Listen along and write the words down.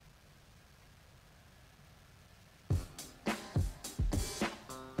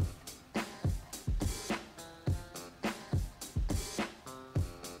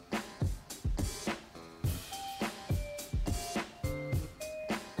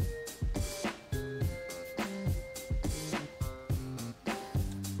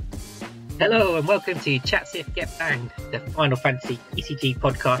Hello and welcome to Chat Sith Get Banged, the Final Fantasy ECG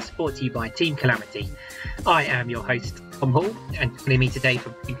podcast brought to you by Team Calamity. I am your host, Tom Hall, and joining me today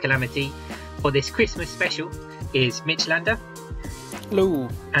from Team Calamity for this Christmas special is Mitch Lander. Hello.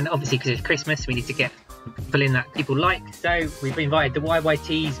 And obviously because it's Christmas, we need to get people in that people like, so we've invited the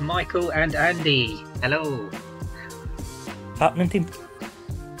YYTs, Michael and Andy. Hello. Happening, team.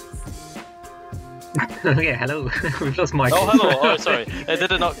 Yeah, hello. We've lost Michael. Oh, hello. Oh, sorry.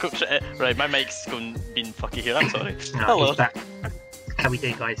 Did it not cook? Right, my mic's been fucky here. I'm sorry. No, hello. How we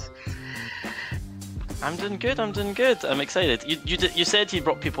doing, guys? I'm doing good. I'm excited. You said you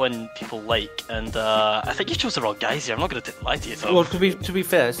brought people in people like, and I think you chose the wrong guys here. I'm not going to lie to you, Tom. Well, to be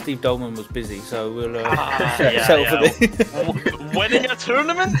fair, Steve Dolman was busy, so we'll winning a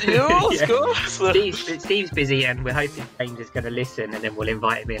tournament. You know, let's go. Steve's busy, and we're hoping James is going to listen, and then we'll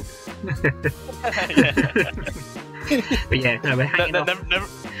invite him in. But yeah, no, we're hanging off.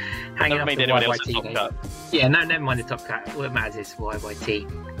 Hanging off the YYT. Yeah, no, never mind the top cut. What matters is YYT.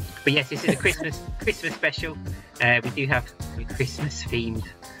 But yes, this is a Christmas special. We do have some Christmas themed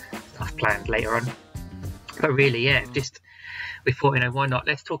stuff planned later on. But really, yeah, we thought, why not?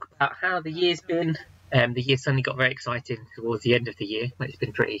 Let's talk about how the year's been. The year suddenly got very exciting towards the end of the year. It's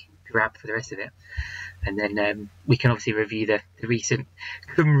been pretty drab for the rest of it. And then we can obviously review the recent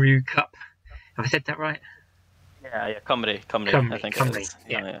Cymru Cup. Have I said that right? Yeah, Cymru. I think Cymru, it is.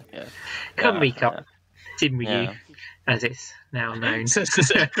 yeah. Cymru Cup. Cymru, as it's now known.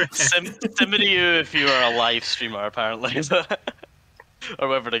 Cymru, if you are a live streamer, apparently. Or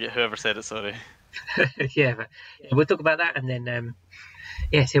whoever said it, sorry. But we'll talk about that, and then,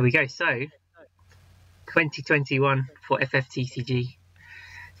 yes, here we go. So, 2021 for FFTCG.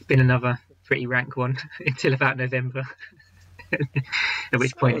 It's been another pretty rank one until about November, at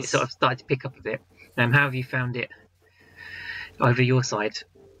which point it sort of started to pick up a bit. How have you found it over your side?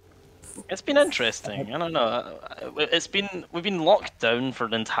 It's been interesting. I don't know. We've been locked down for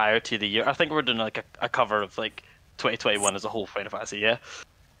the entirety of the year. I think we're doing like a cover of like 2021 as a whole Final Fantasy, yeah.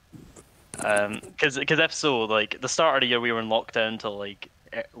 Because if so, like the start of the year we were in lockdown till like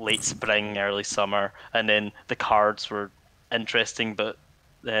late spring, early summer, and then the cards were interesting, but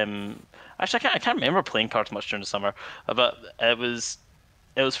actually I can't remember playing cards much during the summer, but it was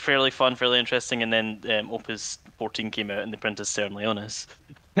fairly fun, fairly interesting, and then Opus 14 came out and they printed Stern Leonis.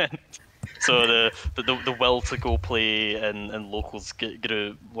 So the will to go play and locals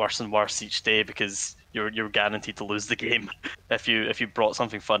grew worse and worse each day because you're guaranteed to lose the game if you brought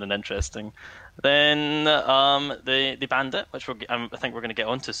something fun and interesting. Then they banned it, which I think we're going to get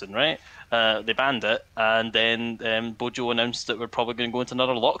onto soon, right? They banned it, and then Bojo announced that we're probably going to go into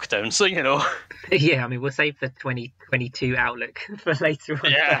another lockdown. So Yeah, we'll save the 2022 outlook for later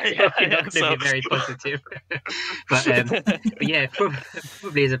on. Not going to be very positive. but yeah,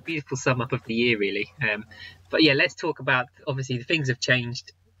 probably is a beautiful sum up of the year, really. But yeah, let's talk about, obviously the things have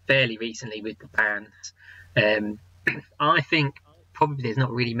changed fairly recently with the bans. I think probably there's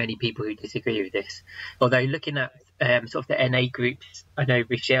not really many people who disagree with this. Although looking at sort of the NA groups, I know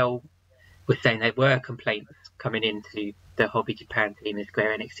Rochelle was saying there were complaints coming into the Hobby Japan team and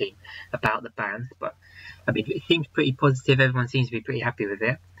Square Enix team about the bans, but it seems pretty positive. Everyone seems to be pretty happy with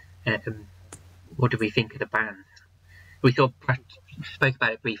it. What do we think of the bans? We spoke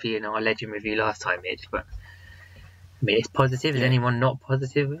about it briefly in our Legend review last time, Mitch, but it's positive. Is anyone not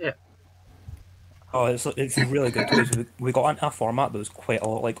positive with it? Oh, it's really good because we got into a format that was quite a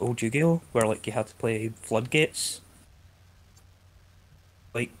lot like old Yu-Gi-Oh, where like you had to play floodgates.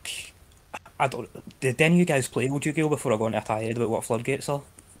 Like, did any of you guys play old Yu-Gi-Oh before I go into a tirade about what floodgates are?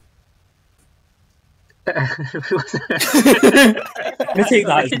 We take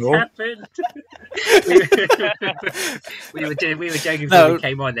that as no. we were joking before we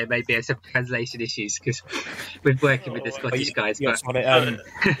came on. There may be some translation issues because we're working with the Scottish guys. Yeah, but I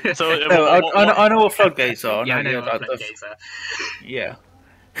know what floodgates are. Yeah, I know what floodgates are. Yeah.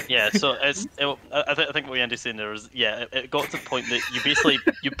 Yeah, so I think what Andy's saying there is, it got to the point that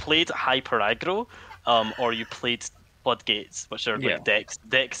you played hyper aggro, or you played floodgates, which are like decks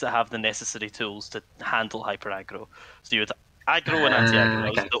that have the necessary tools to handle hyper aggro. So you had aggro and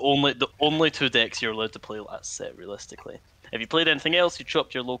anti-aggro. Okay. The only two decks you're allowed to play that set realistically. If you played anything else, you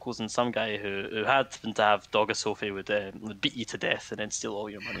chopped your locals, and some guy who happened to have Dogga Sophie would beat you to death and then steal all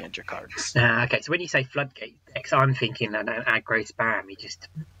your money and your cards. Okay, so when you say floodgate decks, I'm thinking an aggro spam. You just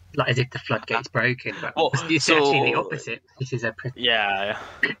like as if the floodgate's broken, but it's actually the opposite. This is a yeah.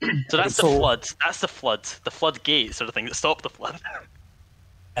 So that's the flood. That's the flood. The floodgates are the thing that stop the flood.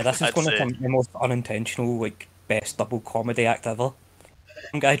 Yeah, this is going to come the most unintentional, like best double comedy act ever.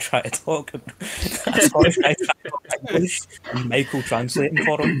 Some guy tried to talk, a Scottish guy tried to talk English, and Michael translating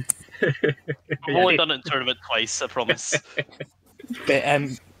for him. I've only done it in tournament twice, I promise. But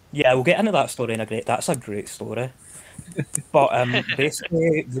yeah, we'll get into that story that's a great story. But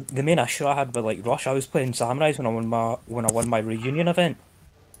basically, the main issue I had with like Rush, I was playing Samurais when I won my reunion event.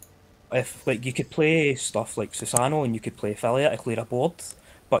 If like you could play stuff like Susano and you could play Filia to clear a board,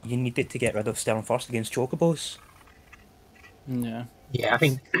 but you needed to get rid of Stern first against Chocobos. Yeah. Yeah, I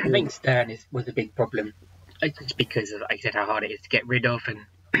think Stern was a big problem, just because of, like I said, how hard it is to get rid of, and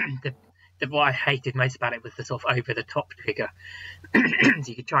what I hated most about it was the sort of over the top trigger. So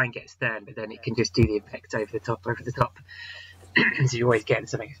you could try and get Stern, but then it can just do the effect over the top. So you're always getting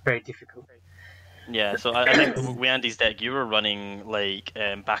something. It's very difficult. Yeah, so I think with Andy's deck, you were running like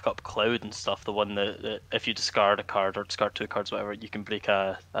backup Cloud and stuff. The one that if you discard a card or discard 2 cards, whatever, you can break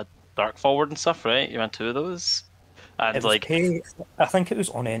a Dark Forward and stuff, right? You ran 2 of those. And It was like, I think it was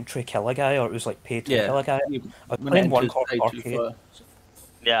on entry kill a guy, or it was like pay to kill a guy. I was When playing it one enters card pay per to arcade. fire.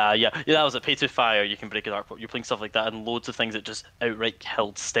 yeah, that was it. Pay to fire, you can break a Dark Forward. You're playing stuff like that, and loads of things that just outright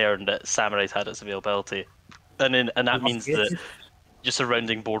killed Stern that Samurais had its availability. And that means that your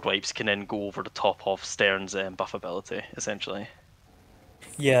surrounding board wipes can then go over the top of Stern's buff ability, essentially.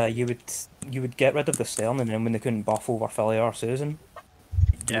 Yeah, you would get rid of the Stern, and then when they couldn't buff over Filia or Susan,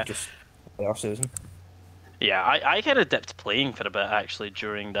 you would just play our Susan. Yeah, I kind of dipped playing for a bit actually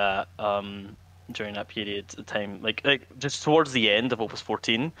during that period of time, like just towards the end of Opus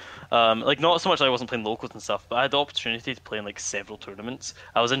 14. Like not so much that I wasn't playing locals and stuff, but I had the opportunity to play in like several tournaments.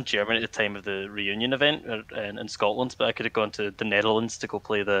 I was in Germany at the time of the reunion event in Scotland, but I could have gone to the Netherlands to go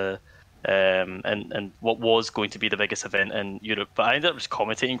play the and what was going to be the biggest event in Europe. But I ended up just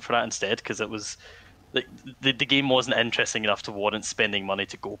commentating for that instead because it was like the game wasn't interesting enough to warrant spending money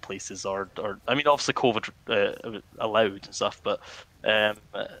to go places or I mean obviously COVID allowed and stuff, but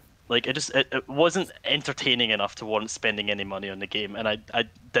like it wasn't entertaining enough to warrant spending any money on the game, and I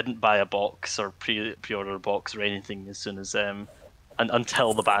didn't buy a box or pre-order a box or anything as soon as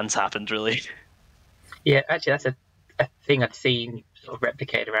until the bans happened, really. Yeah, actually, that's a thing I've seen sort of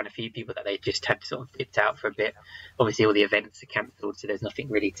replicated around a few people, that they just had sort of dipped out for a bit. Obviously, all the events are cancelled, so there's nothing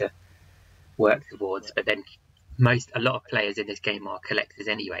really to work towards. But then a lot of players in this game are collectors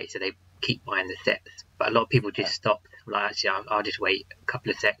anyway, so they keep buying the sets. But a lot of people just stopped. Like, actually, I'll just wait a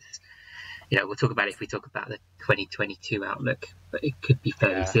couple of sets. You know, we'll talk about it if we talk about the 2022 outlook, but it could be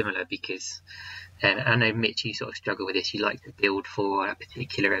fairly similar because I know, Mitch, you sort of struggle with this. You like to build for a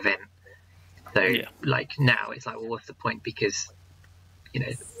particular event. So, like, now it's like, well, what's the point? Because, you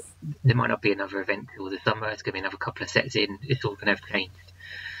know, there might not be another event till the summer. It's going to be another couple of sets in. It's all going to have changed.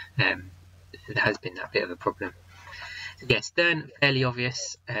 So there has been that bit of a problem. So, yeah, Stern, fairly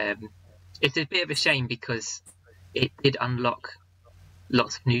obvious. It's a bit of a shame because it did unlock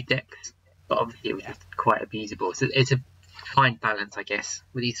lots of new decks, but obviously it was just quite abusable. So it's a fine balance, I guess,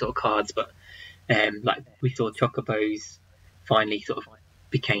 with these sort of cards. But like we saw, Chocobos finally sort of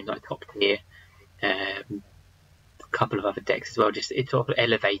became like top tier. A couple of other decks as well. Just it sort of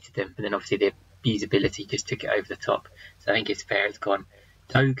elevated them, and then obviously the abusability just took it over the top. So I think it's fair. It's gone.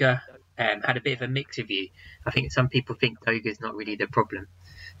 Doga had a bit of a mix of you. I think some people think Doga's not really the problem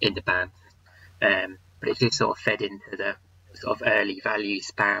in the ban, but it just sort of fed into the sort of early value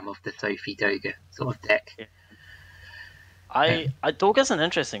spam of the Sophie Doga sort of deck. Doga's an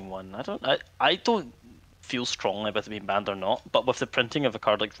interesting one. I don't feel strongly about it being banned or not, but with the printing of a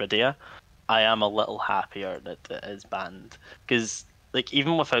card like Rydia, I am a little happier that it is banned, because like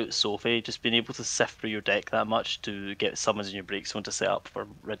even without Sophie, just being able to sift through your deck that much to get summons in your break zone to set up for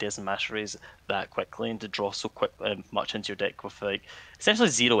Rydias and Masteries that quickly, and to draw so much into your deck with like essentially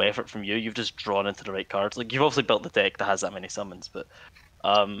zero effort from you, you've just drawn into the right cards. Like you've obviously built the deck that has that many summons, but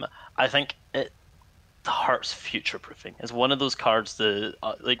I think it hurts future proofing. It's one of those cards that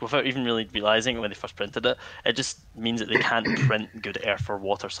like without even really realizing it when they first printed it, it just means that they can't print good earth or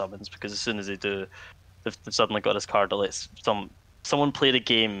water summons, because as soon as they do, they've suddenly got this card that lets someone play the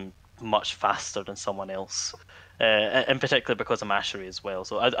game much faster than someone else, in particular because of Mastery as well.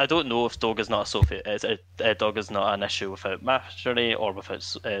 So I don't know if Doga's not a Sophie, Doga's not an issue without Mastery or without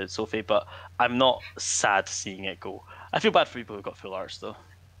Sophie, but I'm not sad seeing it go. I feel bad for people who got full arts though.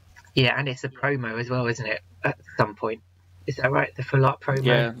 Yeah, and it's a promo as well, isn't it? At some point, is that right? The full art promo.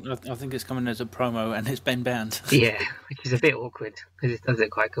 Yeah, I think it's coming as a promo, and it's been banned. Yeah, which is a bit awkward because it does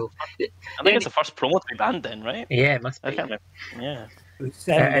look quite cool. I think it's the first promo to be banned then, right? Yeah, it must be. I can't remember.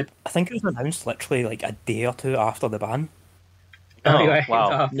 Yeah. I think it was announced literally like a day or two after the ban. Oh, right. Wow.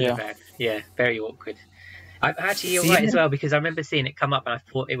 After the ban. Yeah, very awkward. Actually, you're right as well, because I remember seeing it come up and I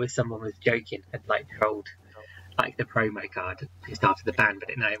thought it was someone was joking and like trolled like the promo card just after the ban,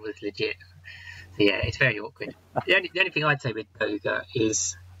 but no, it was legit. So yeah, it's very awkward. The only thing I'd say with Doga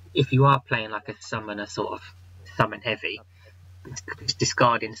is if you are playing like a summoner sort of summon heavy, just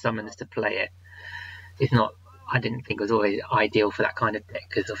discarding summons to play it is not. I didn't think it was always ideal for that kind of deck,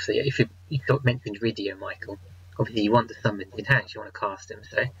 because obviously if you mentioned Rydia, Michael, obviously you want the summons in hand, you want to cast them,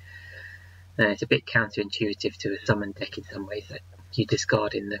 so it's a bit counterintuitive to a summon deck in some ways, that you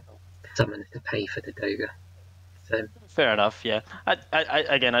discarding the summons to pay for the Doga. So fair enough, yeah.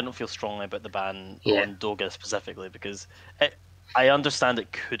 I don't feel strongly about the ban on Doga specifically, because I understand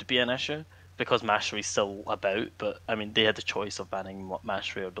it could be an issue because Mastery's still about, but I mean they had the choice of banning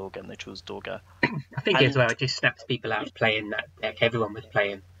Mastery or Doga, and they chose Doga. I think as well it just snaps people out playing that deck. Everyone was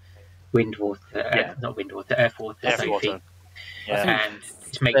playing Windwater, not Windwater, Earthwater, Sophie. Yeah. And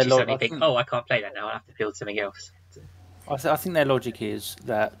it makes you suddenly think, I can't play that now, I'll have to build something else. I think their logic is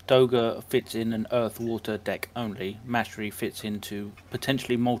that Doga fits in an Earth Water deck only. Mastery fits into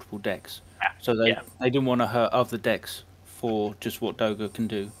potentially multiple decks. So they didn't want to hurt other decks for just what Doga can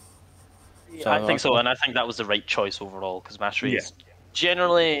do. So I think so, and I think that was the right choice overall, because Mastery is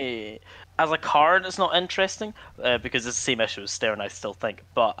generally, as a card, it's not interesting, because it's the same issue as Stern, I still think,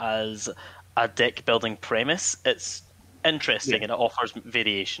 but as a deck building premise, it's interesting and it offers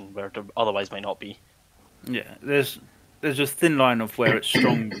variation where there otherwise might not be. Yeah, there's a thin line of where it's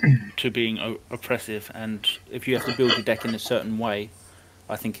strong to being oppressive, and if you have to build your deck in a certain way,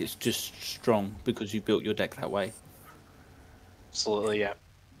 I think it's just strong because you built your deck that way. Absolutely, yeah.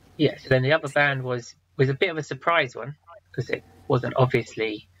 Yeah, so then the other ban was a bit of a surprise one, because it wasn't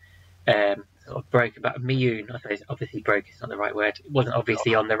obviously sort of broke about Miyun. I suppose obviously broke is not the right word. It wasn't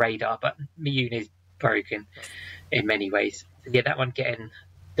obviously on the radar, but Miyun is broken in many ways. So yeah, that one getting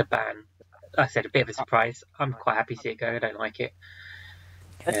the ban, like I said, a bit of a surprise. I'm quite happy to see it go. I don't like it.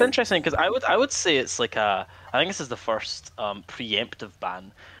 It's interesting because I would say it's like I think this is the first preemptive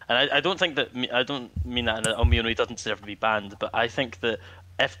ban, and I don't think that I don't mean that Miyuni doesn't deserve to be banned, but I think that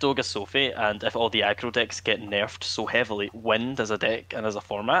if Doga Sophie and if all the aggro decks get nerfed so heavily, Wind as a deck and as a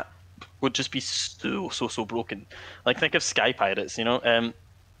format would just be so broken. Like think of Sky Pirates, you know.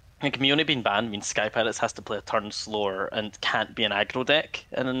 Like Miyuni being banned means Sky Pirates has to play a turn slower and can't be an aggro deck,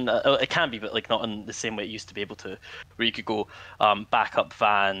 and it can be, but like not in the same way it used to be able to, where you could go backup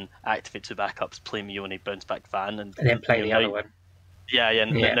Van, activate 2 backups, play Miyuni, bounce back Van, and then play the other one. Yeah.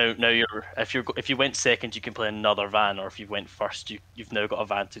 Now if you went second, you can play another Van, or if you went first, you've now got a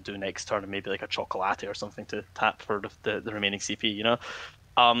Van to do next turn, and maybe like a Chocolate or something to tap for the remaining CP. You know,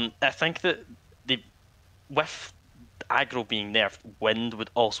 I think that with aggro being nerfed, Wind would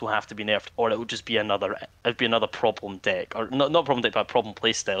also have to be nerfed, or it would just be another problem deck, or not problem deck, but a problem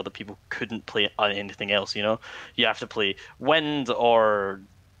play style that people couldn't play on anything else. You know, you have to play Wind or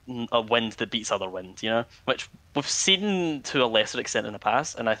a Wind that beats other Wind. You know, which we've seen to a lesser extent in the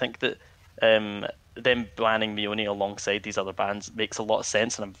past, and I think that them banning Miyuni alongside these other bans makes a lot of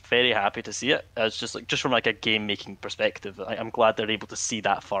sense, and I'm very happy to see it. It's just from like a game making perspective, I'm glad they're able to see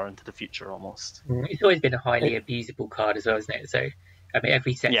that far into the future almost. It's always been a highly abusable card as well, isn't it? So I mean,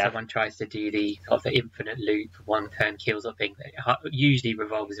 every set someone tries to do the sort of the infinite loop, one turn kills or thing that usually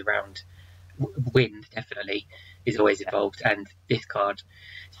revolves around Wind. Definitely is always involved, and this card.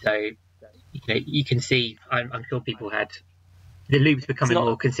 So you can see. I'm sure people had. The loop's becoming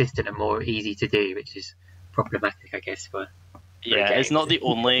more consistent and more easy to do, which is problematic, I guess. It's not the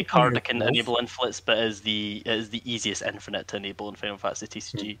only card that can enable inflits, but it is the easiest infinite to enable in Final Fantasy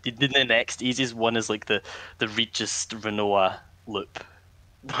TCG. The next easiest one is like the Regis Renoa loop,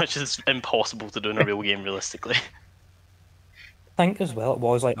 which is impossible to do in a real game realistically. I think as well it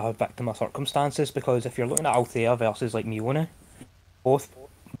was like a victim of circumstances, because if you're looking at Althea versus like Mione, both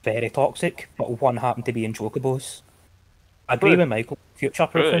very toxic, but one happened to be in Chocobos. I agree with Michael. Future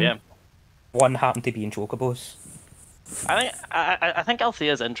proofing. One happened to be in Chocobos. I think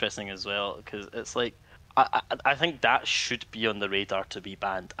Althea is interesting as well, because it's like I think that should be on the radar to be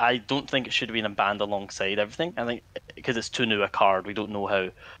banned. I don't think it should be banned alongside everything. I think because it's too new a card, we don't know how.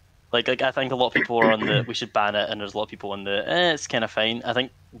 Like I think a lot of people are on the we should ban it, and there's a lot of people on the it's kind of fine. I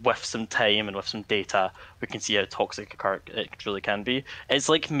think with some time and with some data, we can see how toxic a card it really can be. It's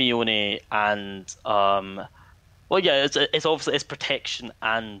like Mione and well, yeah, it's obviously it's protection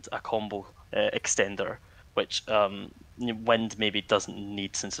and a combo extender, which Wind maybe doesn't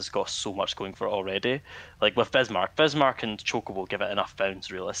need since it's got so much going for it already. Like with Bismarck and Chocobo give it enough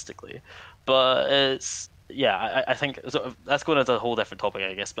bounds realistically, but it's I think that's going into a whole different topic,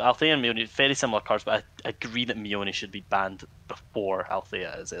 I guess. But Althea and Mione, very similar cards, but I agree that Mione should be banned before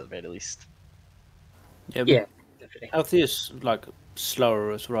Althea is at the very least. Yeah, definitely. Althea's like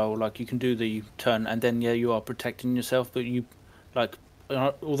slower as well. Like you can do the turn, and then you are protecting yourself, but you like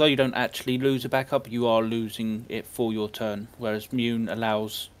although you don't actually lose a backup, you are losing it for your turn. Whereas Mune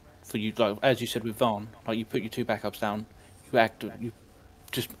allows for you, like as you said with Varn, like you put your 2 backups down, you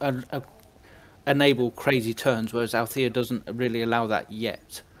just enable crazy turns, whereas Althea doesn't really allow that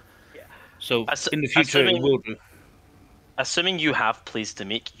yet. So in the future, it will do. Assuming you have plays to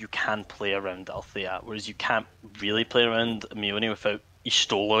make, you can play around Althea, whereas you can't really play around Mione without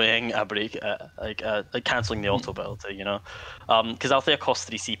Istoloing a break, like cancelling the auto ability, you know, because Althea costs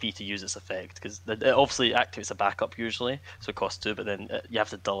 3 CP to use its effect, because it obviously activates a backup usually, so it costs 2, but then you have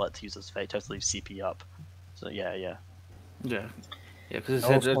to dull it to use its effect. You have to leave CP up. So yeah. Because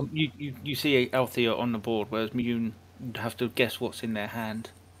it said you see Althea on the board, whereas Mune have to guess what's in their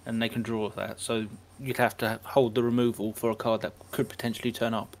hand, and they can draw that. So you'd have to hold the removal for a card that could potentially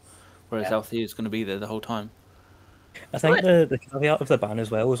turn up, whereas Althea is going to be there the whole time. I think the caveat of the ban as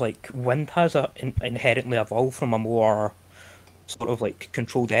well is like Wind has inherently evolved from a more sort of like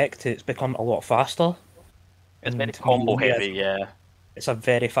control deck to it's become a lot faster. It's very combo heavy, yeah. It's a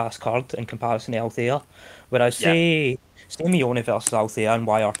very fast card in comparison to Althea. Whereas say Mione versus Althea in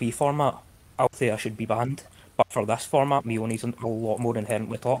YRP format, Althea should be banned. But for this format, Mione's a lot more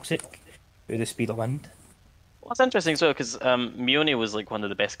inherently toxic with the speed of wind. Well, it's interesting as well, because Mione was like one of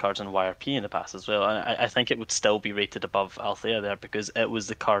the best cards in YRP in the past as well, and I think it would still be rated above Althea there, because it was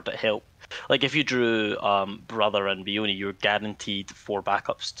the card that helped. Like, if you drew Brother and Mione, you were guaranteed 4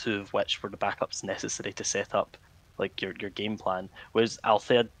 backups, 2 of which were the backups necessary to set up like your game plan, whereas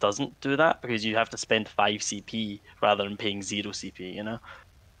Althea doesn't do that, because you have to spend 5 CP rather than paying 0 CP, you know?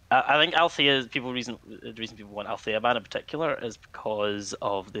 I think Althea, the reason people want Althea ban in particular is because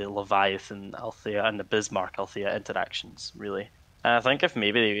of the Leviathan Althea and the Bismarck Althea interactions, really. And I think if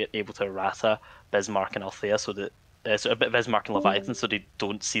maybe they were able to errata Bismarck and Althea so that so a bit Bismarck and Leviathan so they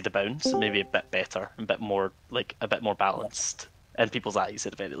don't see the bounce, maybe a bit better, a bit more balanced in people's eyes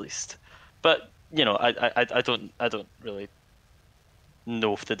at the very least. But you know, I don't really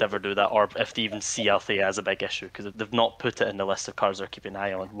know if they'd ever do that, or if they even see Althea as a big issue, because they've not put it in the list of cards they're keeping an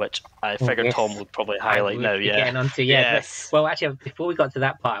eye on, which I figured Tom would probably highlight now. Getting onto, yes. Well, actually, before we got to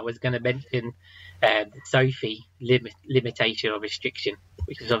that part, I was going to mention Sophie limitation or restriction,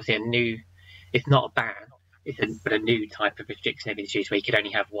 which is obviously a new. It's not a ban, but a new type of restriction they've introduced, where you could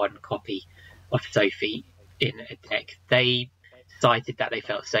only have 1 copy of Sophie in a deck. They cited that they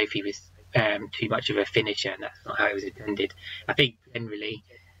felt Sophie was too much of a finisher, and that's not how it was intended. I think generally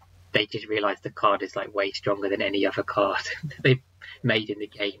they just realised the card is like way stronger than any other card they've made in the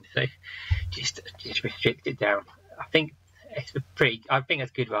game, so just restrict it down. I think it's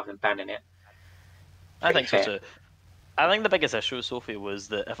that's good rather than banning it. I think so too. I think the biggest issue with Sophie was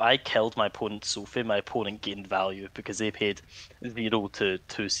that if I killed my opponent's Sophie, my opponent gained value, because they paid 0 to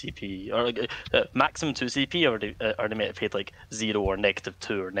 2 CP, or maximum 2 CP, or they might have paid like 0 or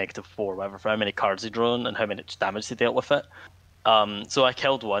 -2 or -4, whatever, for how many cards they drawn and how much damage they dealt with it. So I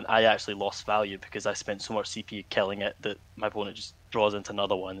killed one, I actually lost value because I spent so much CP killing it that my opponent just draws into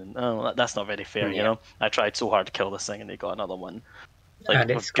another one, and that's not very fair, you know? I tried so hard to kill this thing and they got another one. Like,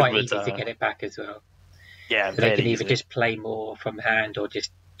 and it's quite easy to get it back as well. Yeah, so they can either just play more from hand or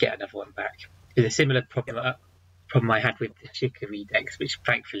just get another one back. There's a similar problem I had with the Chicory decks, which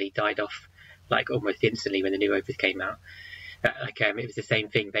thankfully died off like almost instantly when the new Opus came out. It was the same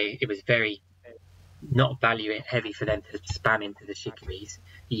thing. It was very not value heavy for them to spam into the Chicories.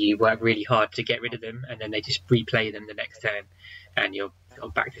 You work really hard to get rid of them, and then they just replay them the next turn, and you're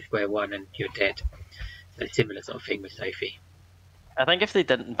back to square one and you're dead. So similar sort of thing with Sophie. I think if they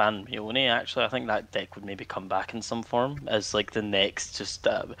didn't ban Mione, actually, I think that deck would maybe come back in some form as like the next, just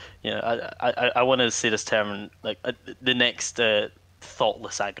I want to say this term, like the next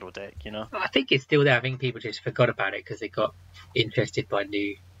thoughtless aggro deck, you know. I think it's still there. I think people just forgot about it because they got interested by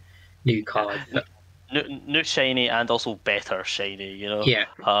new cards. New shiny and also better shiny, you know. Yeah.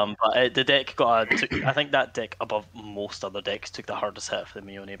 But the deck I think that deck above most other decks took the hardest hit for the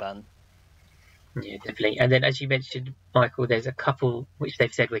Mione ban. Yeah, definitely. And then, as you mentioned, Michael, there's a couple which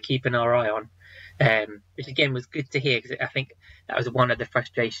they've said we're keeping our eye on, which again was good to hear, because I think that was one of the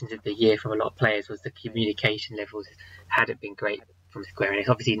frustrations of the year from a lot of players, was the communication levels hadn't been great from Square Enix.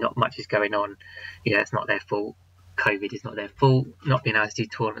 Obviously, not much is going on. You know, it's not their fault. COVID is not their fault. Not being able to do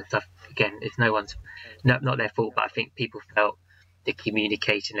tournament stuff, again, it's not their fault. But I think people felt the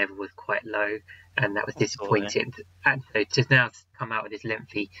communication level was quite low, and that was disappointing. And so to now come out with this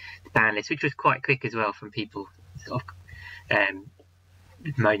lengthy ban list, which was quite quick as well, from people sort of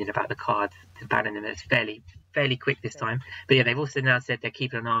moaning about the cards, to banning them, it's fairly quick this time. But yeah, they've also now said they're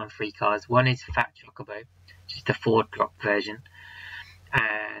keeping an eye on 3 cards. One is Fat Chocobo, just the forward block version,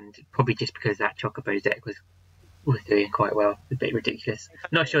 and probably just because that Chocobo deck was doing quite well, a bit ridiculous.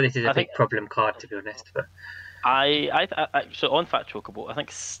 Not sure this is a big problem card, to be honest, but So on Fat Chocobo, I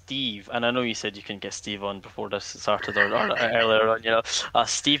think Steve, and I know you said you couldn't get Steve on before this started or earlier on,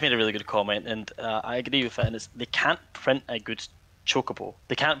 Steve made a really good comment, and I agree with it. And they can't print a good Chocobo.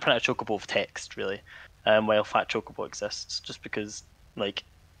 They can't print a Chocobo of text really, while Fat Chocobo exists, just because like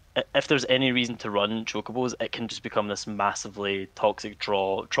if there's any reason to run Chocobos, it can just become this massively toxic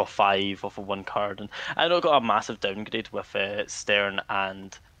draw 5 off of one card. And I know it got a massive downgrade with Stern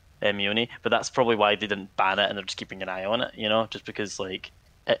and Mione, but that's probably why they didn't ban it and they're just keeping an eye on it, just because like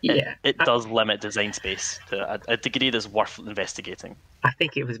it does limit design space to a degree that's worth investigating. I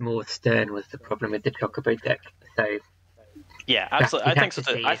think it was more Stern was the problem with the Chocobo deck. So yeah, absolutely. I think so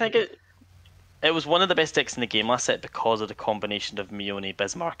too. I think it was one of the best decks in the game last set because of the combination of Mione,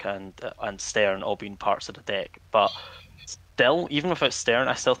 Bismarck, and Stern all being parts of the deck. But still, even without Stern,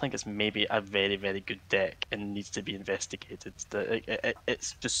 I still think it's maybe a very, very good deck and needs to be investigated.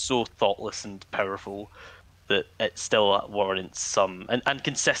 It's just so thoughtless and powerful that it still warrants some and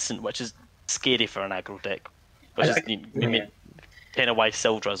consistent, which is scary for an aggro deck. Which is kind of why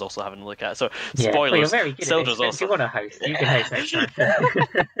Sildra is also having a look at it. So spoilers. Well, you're very good Sildra's also. If you want to host, you can host next time.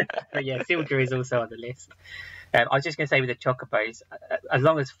 But yeah, Sildra is also on the list. I was just going to say with the Chocobos, as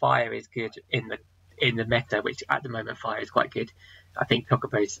long as fire is good in the meta, which at the moment fire is quite good, I think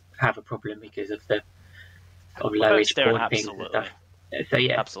Chocobos have a problem because of the lowish spawn things and stuff. So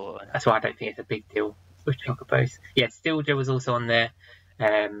yeah, absolutely. That's why I don't think it's a big deal with Chocobos. Yeah, Sildra was also on there.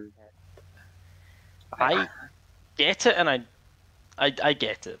 I get it, and I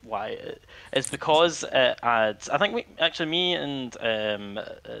get it. Why? It's because it adds. I think me and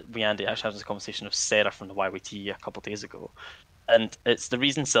Andy actually had this conversation of Sarah from the YYT a couple of days ago, and it's the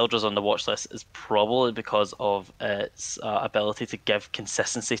reason Sildra's on the watch list is probably because of its ability to give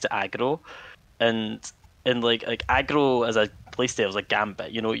consistency to aggro, and like aggro as a playstyle is a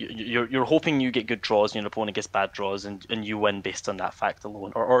gambit. You're hoping you get good draws and your opponent gets bad draws, and you win based on that fact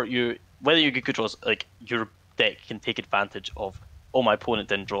alone, or you whether you get good draws, like your deck can take advantage of. Oh, my opponent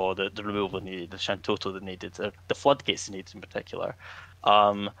didn't draw the removal they needed, the Shantoto they needed, the floodgates they needed in particular,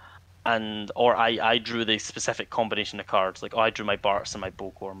 or I drew the specific combination of cards, like I drew my Bartz and my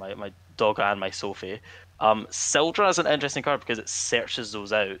Boko, my Dogga and my Sophie. Sildra is an interesting card because it searches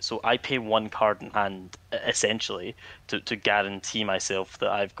those out, so I pay one card in hand essentially to guarantee myself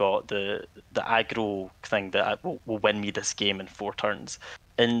that I've got the aggro thing that will win me this game in 4 turns,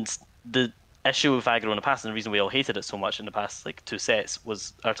 and the issue with aggro in the past, and the reason we all hated it so much in the past past set,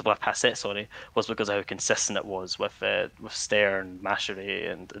 was because of how consistent it was with Stern,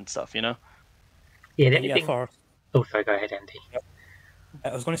 Mashery, and stuff, Yeah, the only thing... Oh, sorry, go ahead, Andy.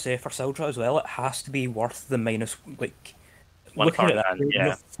 I was going to say, for Sildra as well, it has to be worth the minus, like... One card in hand,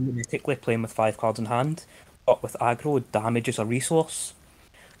 yeah. Theoretically playing with 5 cards in hand, but with aggro, damage is a resource.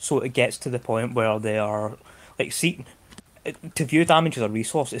 So it gets to the point where they are... to view damage as a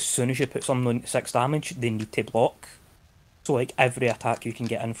resource, as soon as you put someone on 6 damage, they need to block. So every attack you can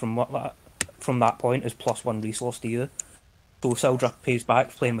get in from that point is +1 resource to you. So Sildra pays back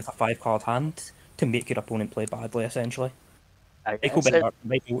playing with a 5-card hand to make your opponent play badly, essentially.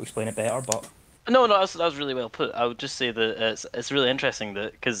 Michael will explain it better, but... No, that was really well put. I would just say that it's really interesting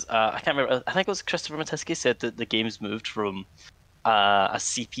that, because I can't remember, I think it was Christopher Matisky said that the game's moved from a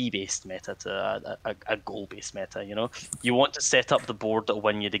CP-based meta to a goal-based meta. You want to set up the board that'll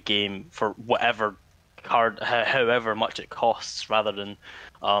win you the game for whatever card, however much it costs, rather than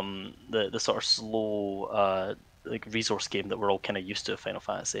the sort of slow resource game that we're all kind of used to in Final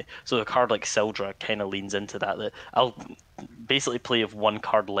Fantasy. So a card like Sildra kind of leans into that I'll basically play with 1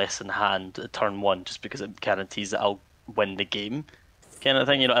 card less in hand at turn 1 just because it guarantees that I'll win the game. Kind of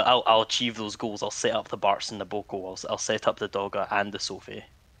thing, I'll achieve those goals. I'll set up the Bartz and the Boko. I'll set up the Dogga and the Sophie.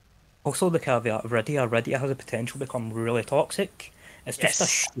 Also, the caveat of Rydia has a potential to become really toxic. It's just a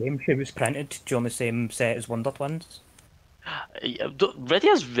shame she was printed during the same set as Wonder Twins.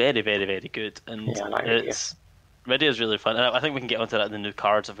 Rydia's very, very, very good, and Rydia's really fun. And I think we can get onto that in the new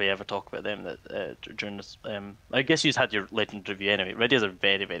cards if we ever talk about them during this. I guess you've had your Legend review anyway. Rydia's a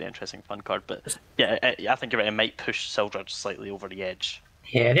very, very interesting fun card, but yeah, I think you're right. It might push Sildra slightly over the edge.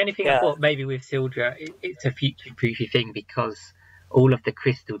 Yeah, the only thing I thought maybe with Sildra, it's a future-proofy thing because all of the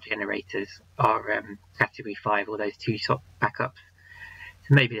crystal generators are category 5, or those 2 top backups.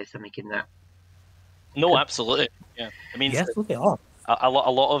 So maybe there's something in that. No, absolutely. Yeah, I mean, yes, they are. A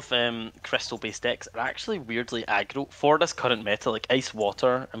lot of crystal-based decks are actually weirdly aggro for this current meta, like Ice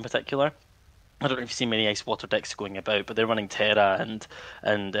Water in particular. I don't know if you've seen many Ice Water decks going about, but they're running Terra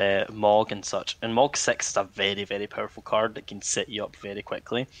and Mog and such. And Mog 6 is a very, very powerful card that can set you up very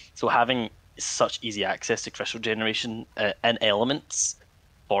quickly. So having such easy access to crystal generation and elements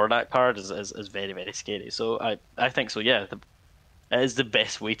for that card is very, very scary. So I think so. Yeah, it is the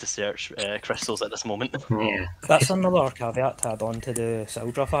best way to search crystals at this moment. Yeah, That's another caveat to add on to the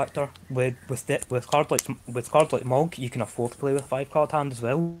Sildra factor. With cards like Mog, you can afford to play with 5-card hand as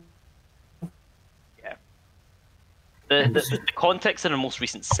well. Yeah. The context in the most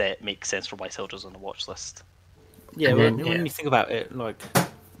recent set makes sense for why Sildra's on the watch list. Yeah, then, when you think about it, like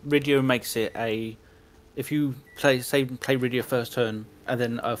Rydia makes it a, if you play Rydia first turn and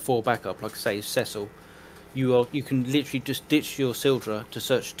then a 4 backup, like say Cecil, you can literally just ditch your Sildra to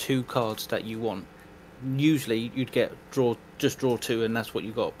search 2 cards that you want. Usually you'd get draw 2 and that's what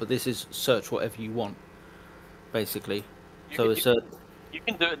you got, but this is search whatever you want, basically. You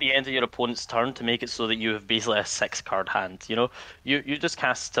can do it at the end of your opponent's turn to make it so that you have basically a 6-card hand. You know, you just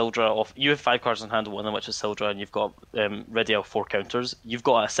cast Sildra off. You have 5 cards in hand, one of which is Sildra, and you've got Rydia 4 counters. You've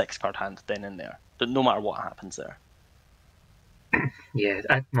got a 6-card hand then in there, but no matter what happens there. Yeah,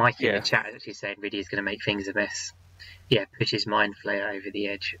 Mikey in the chat actually saying Rydia's going to make things a mess. Yeah, pushes Mind Flayer over the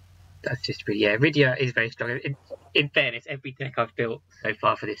edge. That's just really, Rydia is very strong. In fairness, every deck I've built so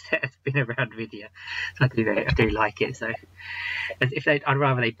far for this set has been around Rydia, so I do like it. So, I'd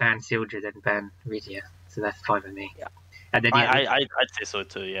rather they ban Sildra than ban Rydia, so that's fine with me. Yeah, and then I'd say so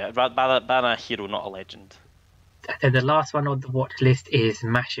too. Yeah, ban a hero, not a legend. And the last one on the watch list is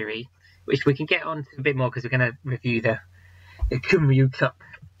Mashery, which we can get on to a bit more because we're going to review the Kunryu Cup,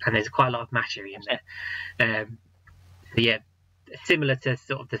 and there's quite a lot of Mashery in there. So yeah, similar to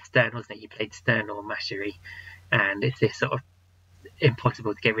sort of the Stern, wasn't it? You played Stern or Mashery, and it's this sort of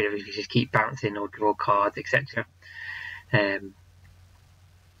impossible to get rid of if you just keep bouncing or draw cards, etc.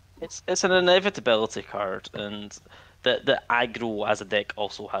 It's an inevitability card, and the aggro as a deck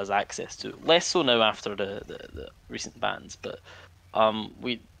also has access to. Less so now after the recent bans, but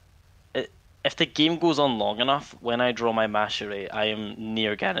if the game goes on long enough, when I draw my Mashery, I am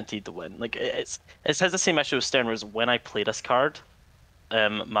near guaranteed to win. Like it has the same issue with Stern, whereas when I play this card,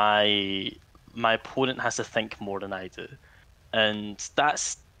 my opponent has to think more than I do, and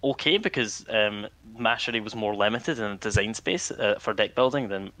that's okay because Mashery was more limited in the design space for deck building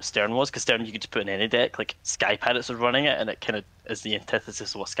than Stern was. Because Stern you could just put in any deck, like Sky Pirates was running it, and it kind of is the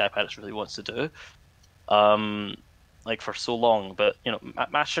antithesis of what Sky Pirates really wants to do. Like for so long, but you know,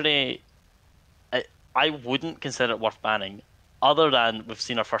 Mashery, I wouldn't consider it worth banning, other than we've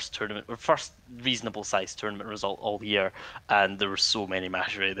seen our first reasonable sized tournament result all year, and there were so many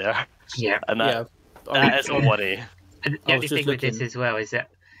Mashery there. Yeah, and that is a worry. And the only thing with this as well is that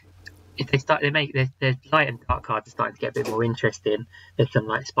if they make the light and dark cards are starting to get a bit more interesting. There's some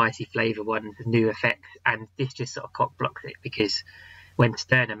like spicy flavour ones, new effects, and this just sort of cock blocks it because when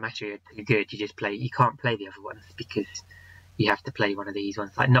Stern and Mashery are too good, you can't play the other ones because you have to play one of these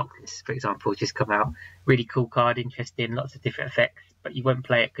ones. Like Noctis, for example, just come out, really cool card, interesting, lots of different effects, but you won't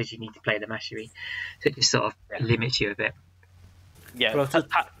play it because you need to play the Mashery, so it just sort of limits you a bit. Yeah,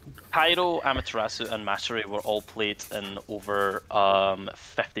 Pyro, Amaterasu, and Mashery were all played in over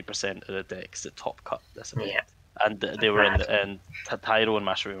 50% of the decks that top cut this event. Yeah, and they were in Pyro and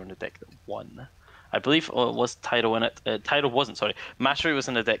Mashery were in the deck that won. I believe was Pyro in it. Pyro wasn't. Sorry, Mashery was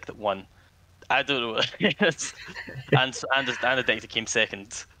in the deck that won. I don't know what it is. and the deck that came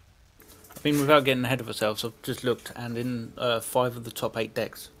second. I mean, without getting ahead of ourselves, I've just looked, and in 5 of the top 8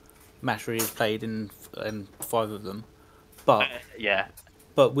 decks, Mashery is played in 5 of them. But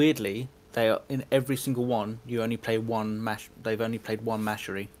but weirdly, they are in every single one. You only play one They've only played one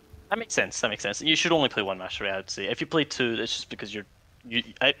Mashery. That makes sense. You should only play one Mashery, I would say. If you play 2, it's just because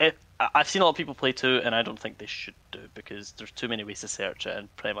I've seen a lot of people play 2, and I don't think they should do, because there's too many ways to search it,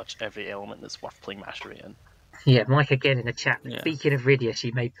 and pretty much every element that's worth playing Mashery in. Yeah, Mike again in the chat. Yeah. Speaking of Rydia, she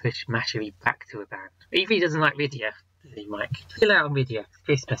may push Mashery back to a ban. Even if he doesn't like Rydia, does he, Mike? Chill out on Rydia.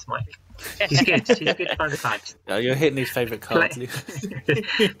 Christmas, Mike. She's good. She's good fun cards. Oh, you're hitting his favourite cards.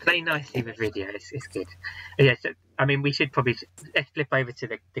 Play nicely with Rydia. It's good. Yeah, so, I mean, we should probably let's flip over to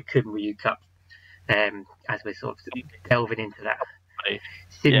the Kunryu Cup as we're sort of delving into that.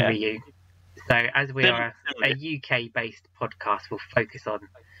 Sinryu. So as we are a UK-based podcast, we'll focus on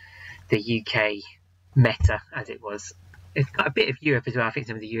the UK meta as it was. It's got a bit of Europe as well. I think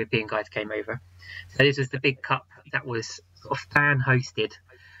some of the European guys came over. So this was the big cup that was sort of fan-hosted,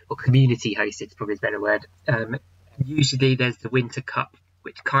 or community-hosted is probably a better word. Usually there's the Winter Cup,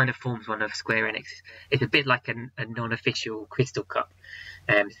 which kind of forms one of Square Enix. It's a bit like a non-official Crystal Cup.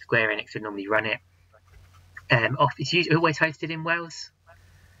 Square Enix would normally run it. It's usually always hosted in Wales.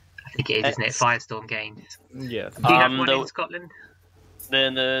 I think it is, isn't it? Firestorm Games. Yeah. Do you have one in Scotland?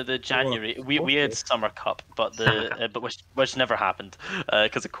 The January we had Summer Cup, but but which never happened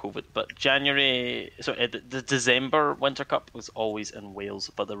because of COVID. But January, the December Winter Cup was always in Wales,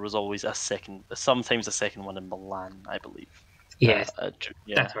 but there was always sometimes a second one in Milan, I believe. Yes,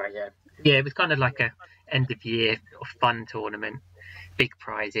 that's right. Yeah, it was kind of like a end of year fun tournament, big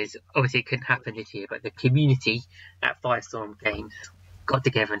prizes. Obviously, it couldn't happen this year, but the community at Firestorm Games got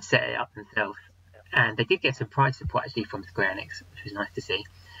together and set it up themselves. And they did get some prize support actually from Square Enix, which was nice to see.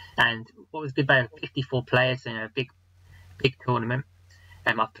 And what was good about 54 players in a big tournament.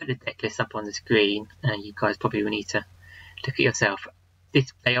 I'll put the deck list up on the screen, and you guys probably will need to look at yourself.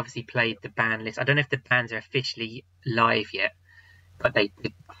 They obviously played the ban list. I don't know if the bans are officially live yet, but they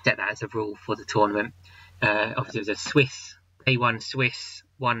did set that as a rule for the tournament. Obviously, it was a Swiss, A1 Swiss,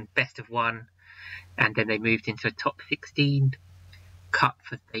 one best of one, and then they moved into a top 16 cup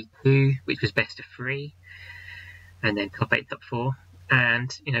for day 2, which was best of 3, and then top 8, top 4.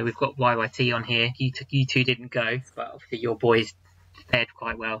 And we've got YYT on here. You two didn't go, but obviously your boys fared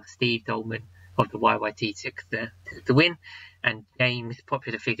quite well. Steve Dolman of the YYT took the win, and James,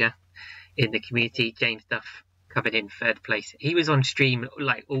 popular figure in the community, James Duff, coming in 3rd place. He was on stream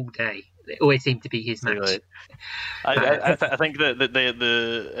like all day. It always seemed to be his match. Really? I think that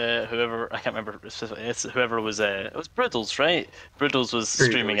the whoever, I can't remember specifically, whoever was it was Briddles, right? Briddles was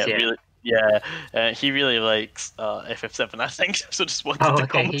streaming it. Really, he really likes FF7, I think. So just wanted to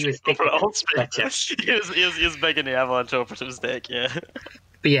comment he was over it all. Gotcha. he was big in the Avalanche Operatives deck, yeah.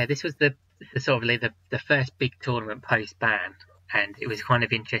 But yeah, this was the sort of the first big tournament post ban, and it was kind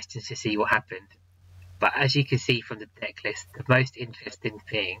of interesting to see what happened. But as you can see from the deck list, the most interesting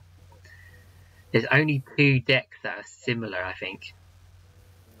thing, there's only 2 decks that are similar, I think.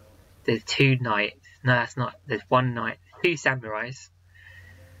 There's 2 knights. No, that's not. There's 1 knight, 2 samurais,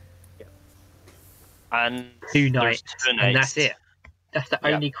 and 2 knights, and that's it. That's the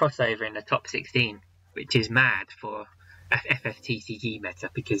only crossover in the top 16, which is mad for FFTCG meta,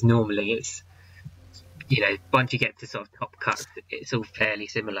 because normally it's, once you get to sort of top cuts, it's all fairly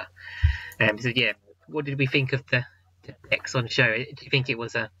similar. So yeah, what did we think of the decks on show? Do you think it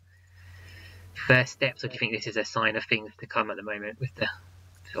was a first steps, or do you think this is a sign of things to come at the moment, with the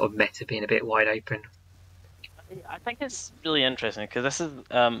sort of meta being a bit wide open? I think it's really interesting because this is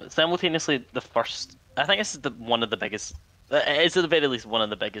simultaneously the first. I think this is one of the biggest. It's at the very least one of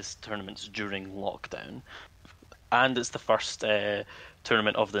the biggest tournaments during lockdown, and it's the first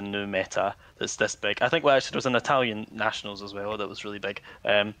tournament of the new meta that's this big. I think actually there was an Italian nationals as well that was really big.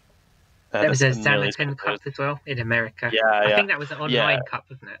 There was a San Antonio Cup as well in America. I think that was an online cup,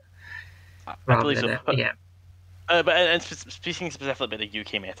 wasn't it? I believe so. But speaking specifically about the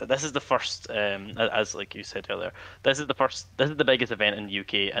UK meta, this is the first, as like you said earlier, this is the biggest event in the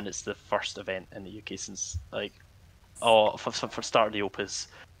UK, and it's the first event in the UK since for start of the Opus,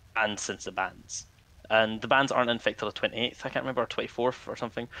 and since the bans. And the bans aren't in effect till the 28th, I can't remember, or 24th or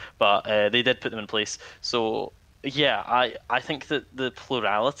something, but they did put them in place. So yeah, I think that the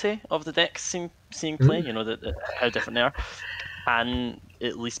plurality of the decks seeing play, how different they are, can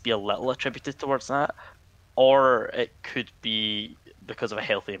at least be a little attributed towards that. Or it could be because of a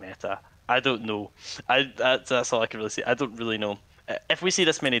healthy meta. I don't know. That's all I can really say. I don't really know. If we see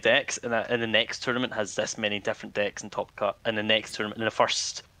this many decks, and the next tournament has this many different decks in Top Cut, and the next tournament, in the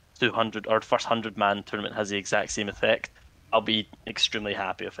first 200 or first 100-man tournament has the exact same effect, I'll be extremely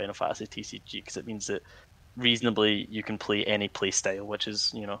happy with Final Fantasy TCG, because it means that reasonably you can play any play style, which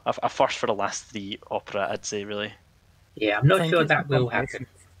is a first for the last 3 Opera, I'd say, really. Yeah, I'm not sure that will happen.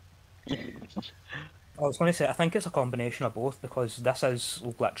 I was going to say, I think it's a combination of both, because this is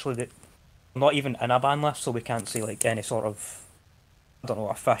literally not even in a ban list, so we can't see like any sort of,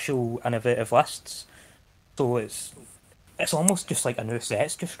 official innovative lists. So it's almost just like a new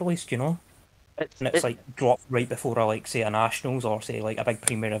set's just released, It's like dropped right before say a nationals, or say like a big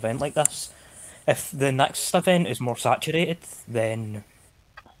premier event like this. If the next event is more saturated, then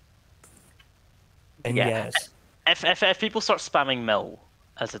yes. If people start spamming Mill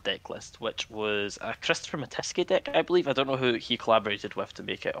as a deck list, which was a Christopher Matiski deck, I believe. I don't know who he collaborated with to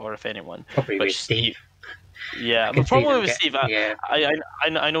make it, or if anyone. Probably with Steve. Yeah, but probably with Steve.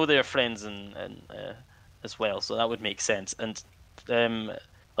 I know they're friends and as well, so that would make sense. And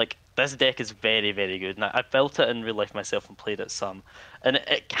this deck is very, very good. And I built it in real life myself and played it some, and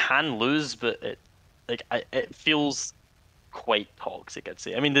it can lose, but it feels quite toxic, I'd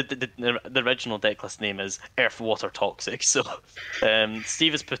say. I mean, the original deck list name is Earth Water Toxic, so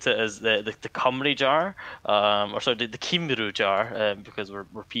Steve has put it as the Cymru jar, the Cymru jar, because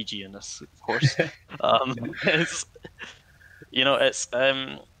we're PG in this, of course.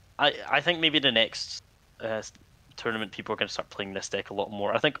 I think maybe the next tournament, people are going to start playing this deck a lot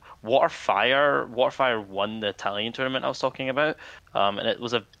more. I think Waterfire won the Italian tournament I was talking about, and it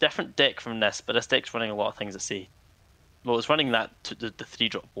was a different deck from this, but this deck's running a lot of things that say, well, it's running that to the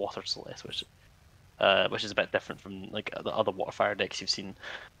 3-drop Water Celeste, which is a bit different from like the other Waterfire decks you've seen,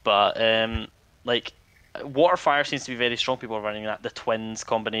 but like Waterfire seems to be very strong. People are running that, the Twins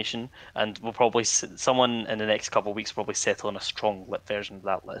combination, and we'll probably someone in the next couple of weeks will probably settle on a strong lit version of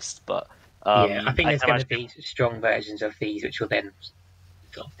that list. But yeah, I think there's going to be strong versions of these, which will then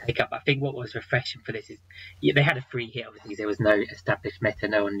sort of take up. I think what was refreshing for this is they had a free hit. Obviously, there was no established meta.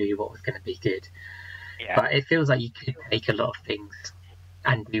 No one knew what was going to be good. Yeah. But it feels like you could take a lot of things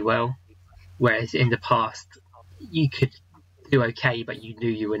and do well, whereas in the past you could do okay, but you knew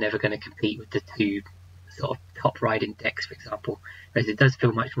you were never going to compete with the two sort of top riding decks, for example. Whereas it does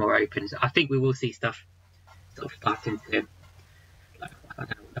feel much more open. So I think we will see stuff sort of starting to, like, I don't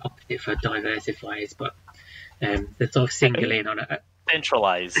know, the opposite for diversifiers, but the sort of single in on it.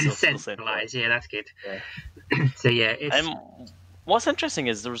 Centralize. Centralize, yeah, that's good. Yeah. So yeah, it's... what's interesting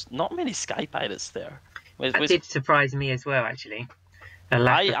is there's not many Sky Pirates there. That did surprise me as well, actually. A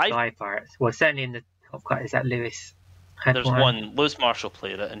lack of Sky Pirates. Well, certainly in the top cut, is that Lewis? There's one. Lewis Marshall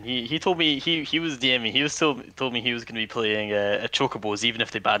played it, and he told me he was DMing. He was told me he was going to be playing a Chocobos, even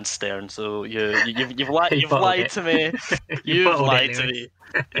if they banned Stern. So you've lied to me. You've lied to me.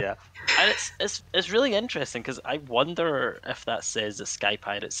 Yeah, and it's really interesting because I wonder if that says that Sky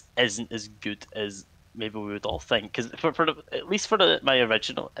Pirates isn't as good as maybe we would all think. Because at least for my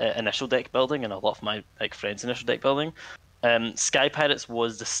original initial deck building and a lot of my friends' initial deck building, Sky Pirates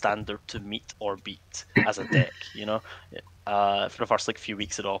was the standard to meet or beat as a deck, you know. For the first few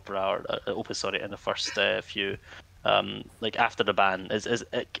weeks at Opera, in the first few, after the ban, is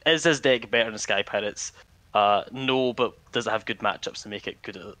this deck better than Sky Pirates? No, but does it have good matchups to make it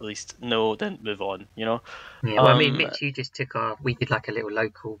good at least? No, then move on, you know. Yeah, well, I mean, Mitch, you just took we did like a little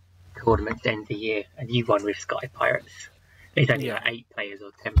local tournament at the end of the year, and you won with Sky Pirates. It's only 8 players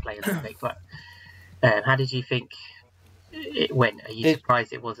or 10 players, I think. But how did you think it went? Are you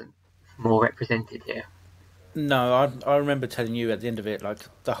surprised it wasn't more represented here? No, I remember telling you at the end of it, like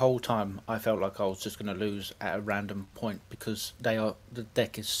the whole time I felt like I was just going to lose at a random point because the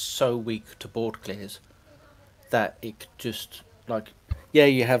deck is so weak to board clears that it could just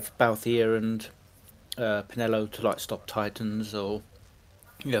you have Balthier and Pinello to stop Titans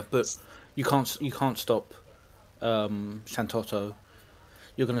but you can't stop Santotto.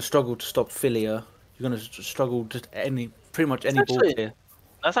 You're going to struggle to stop Filia. You're going to struggle to pretty much any board clear.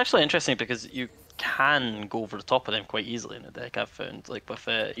 That's actually interesting because you can go over the top of them quite easily in the deck. I've found with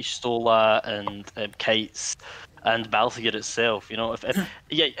Ishtola and Kites and Balthier itself. You know,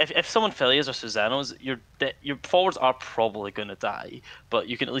 if someone Filias or Suzanos, your forwards are probably going to die, but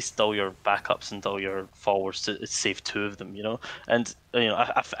you can at least dull your backups and dull your forwards to save 2 of them. You know, and 8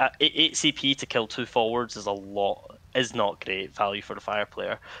 CP to kill 2 forwards is not great value for the fire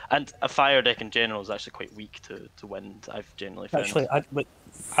player, and a fire deck in general is actually quite weak to win. I've generally found. Actually,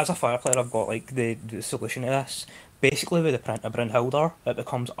 as a fire player, I've got the solution to this. Basically, with the print of Brynhildr, it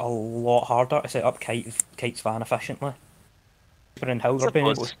becomes a lot harder to set up Kites Van efficiently. Brynhildr being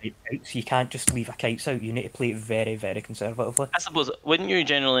able to save kites, you can't just leave a Kites out. You need to play it very, very conservatively. I suppose, wouldn't you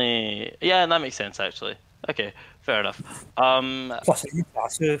generally? Yeah, that makes sense actually. Okay, fair enough. Plus,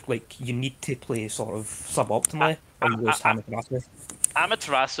 you need to play sort of suboptimally when you lose Amaterasu.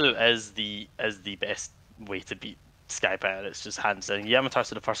 Amaterasu is the best way to beat Sky Pirate. It's just hands down. You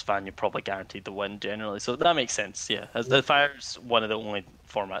Amaterasu the first van, you're probably guaranteed the win generally. So that makes sense. Yeah, the Fire's one of the only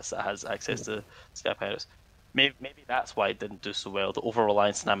formats that has access to Sky Pirates. Maybe that's why it didn't do so well. The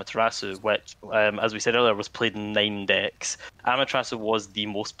over-reliance on Amaterasu, which, as we said earlier, was played in 9 decks. Amaterasu was the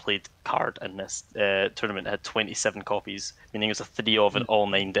most played card in this tournament. It had 27 copies, meaning it was a 3 of in all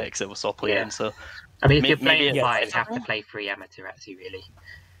 9 decks it was still playing. Yeah. So, I mean, if you're playing 5, you have to play 3 Amaterasu, really.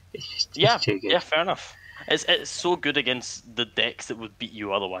 It's just too good. Yeah, fair enough. It's so good against the decks that would beat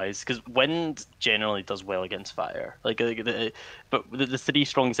you otherwise, because Wind generally does well against Fire. But the 3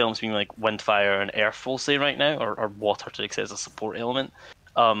 strongest elements being Wind, Fire, and Earth, we'll say right now, or Water to access a support element.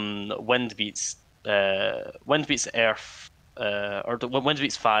 Wind beats Earth, Wind beats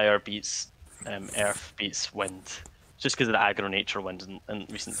Fire, beats Earth, beats Wind, just because of the aggro nature of Wind in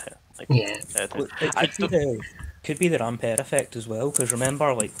recent. It could be the Rampere effect as well, because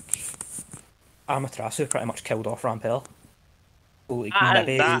remember, Amaterasu pretty much killed off Rampel. That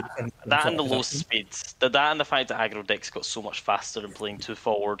and the low speeds. That and the fact that aggro decks got so much faster in playing 2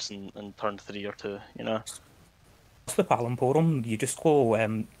 forwards in turn 3 or 2, you know. With Palamporum, you just go,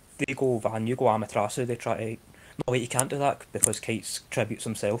 they go Van, you go Amaterasu, they try to... No, wait, you can't do that because Kites tributes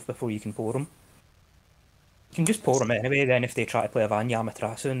himself before you can pour him. You can just pour them anyway. Then if they try to play a Vanya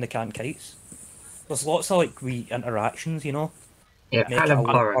Amaterasu and they can't kites, there's lots of like wee interactions, you know. Yeah, Palom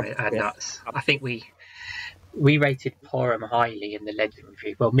Porom are nuts. I think we rated Porom highly in the Legend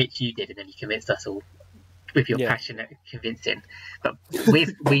review. Well, Mitch, you did, and then you convinced us all with your passionate convincing. But we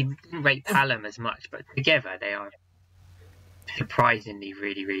didn't rate Palom as much, but together they are surprisingly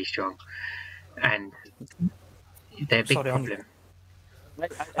really, really strong. And they're a big problem.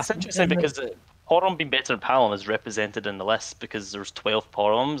 It's interesting because Porom being better than Palom is represented in the list because there's 12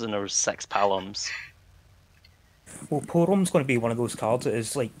 Poroms and there's 6 Paloms. Well, Porom's going to be one of those cards that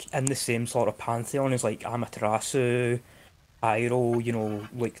is like in the same sort of pantheon as like Amaterasu, Iroh, you know,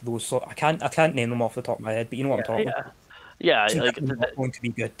 like those sort. I can't name them off the top of my head, but you know what I'm talking about. Yeah, it's not going to be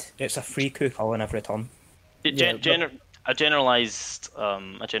good. It's a free coup call in every turn. A generalized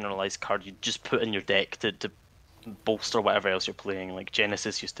card you just put in your deck to bolster whatever else you're playing. Like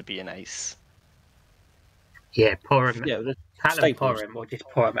Genesis used to be nice. Yeah, Porom. Yeah, Palom Porom or just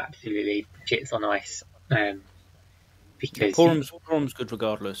Porom absolutely shits on ice. Because Porom's good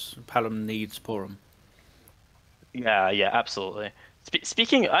regardless. Palom needs Porom. Yeah, absolutely.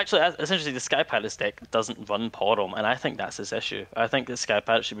 Speaking, actually, essentially, the Sky Pirates deck doesn't run Porom, and I think that's his issue. I think the Sky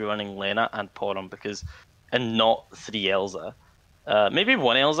Pirates should be running Lena and Porom and not 3 Elza. Maybe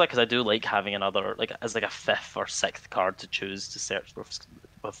 1 Elza, because I do like having another, as a 5th or 6th card to choose to search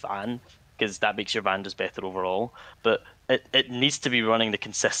with Van, because that makes your Van just better overall. But it needs to be running the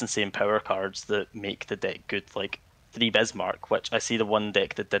consistency and power cards that make the deck good, like 3 Bismarck, which I see the one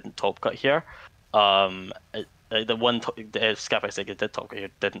deck that didn't top cut here. The one Sky Pirates deck that did top cut here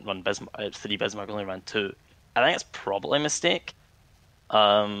didn't run Bismarck. 3 Bismarck, only ran 2. I think it's probably a mistake.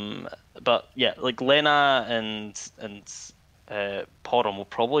 But yeah, like Lena and Porom will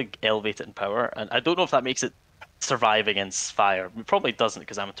probably elevate it in power, and I don't know if that makes it survive against fire. It probably doesn't,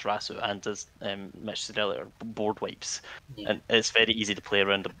 because Amaterasu and, as Mitch said earlier, board wipes, and it's very easy to play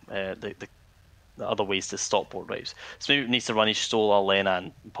around the other ways to stop board wipes. So maybe it needs to run Y'shtola, Lena,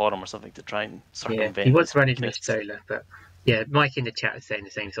 and Porom or something to try and circumvent. Yeah, he was running Y'shtola, but yeah, Mike in the chat is saying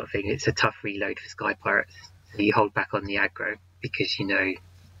the same sort of thing. It's a tough reload for Sky Pirates, so you hold back on the aggro because you know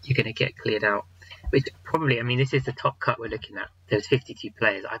you're going to get cleared out. Which probably, I mean, this is the top cut we're looking at. There's 52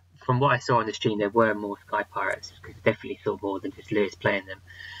 players. From what I saw on the stream, there were more Sky Pirates, because I definitely saw more than just Lewis playing them.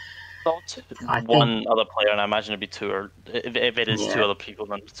 One other player, and I imagine it'd be 2, or if it is 2 other people,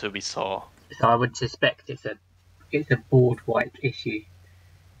 then 2 we saw. So I would suspect it's a board wipe issue.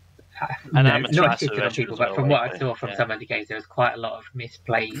 And not just other people, but from what I saw from some of the games, there was quite a lot of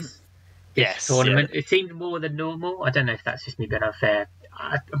misplays this tournament. It seemed more than normal. I don't know if that's just me being unfair.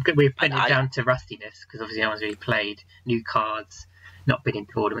 We're putting it down to rustiness, because obviously no one's really played, new cards, not been in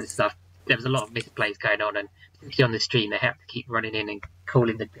tournament and stuff. There was a lot of misplays going on, and particularly on the stream, they had to keep running in and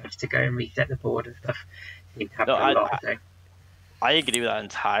calling the judge to go and reset the board and stuff. Seemed to happen a lot. I agree with that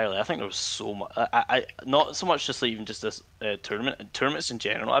entirely. I think there was so much. I not so much just even just this tournaments in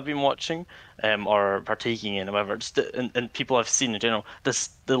general I've been watching, or partaking in, or whatever. Just and people I've seen in general.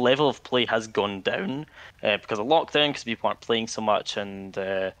 The level of play has gone down because of lockdown, because people aren't playing so much, and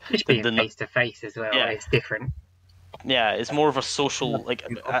just being face to face as well. Yeah, it's different. Yeah, it's more of a social,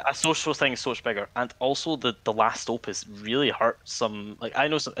 a social thing is so much bigger, and also the last opus really hurt some. Like I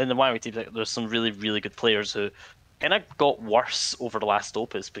know in the YY team, there's some really really good players who kind of got worse over the last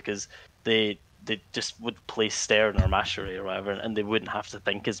opus because they just would play Stern or Mastery or whatever, and they wouldn't have to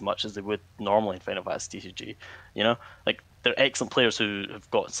think as much as they would normally in Final Fantasy TCG. You know, like they're excellent players who have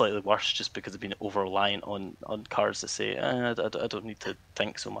got slightly worse just because they've been over reliant on cards to say, I don't need to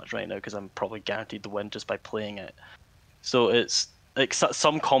think so much right now because I'm probably guaranteed to win just by playing it. So it's like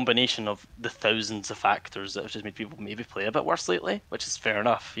some combination of the thousands of factors that have just made people maybe play a bit worse lately, which is fair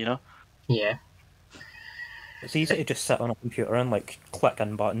enough, you know. Yeah. It's easy to just sit on a computer and click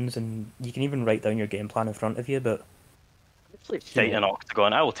in buttons, and you can even write down your game plan in front of you. But fight an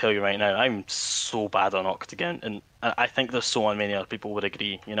Octagon, I will tell you right now, I'm so bad on Octagon, and I think there's so many other people would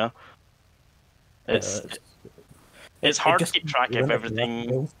agree. You know, it's hard to keep track of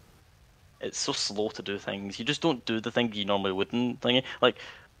everything. It's so slow to do things. You just don't do the thing you normally wouldn't. Like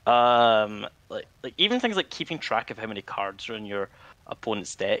even things like keeping track of how many cards are in your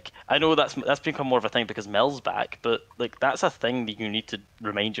opponent's deck. I know that's become more of a thing because Mel's back, but that's a thing that you need to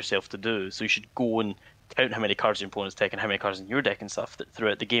remind yourself to do. So you should go and count how many cards in your opponent's deck and how many cards in your deck and stuff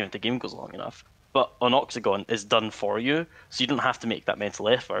throughout the game if the game goes long enough. But on Octagon, it's done for you, so you don't have to make that mental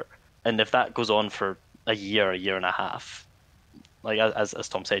effort. And if that goes on for a year and a half, as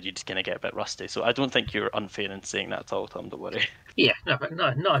Tom said, you're just gonna get a bit rusty. So I don't think you're unfair in saying that at all, Tom. Don't worry. Yeah, no, but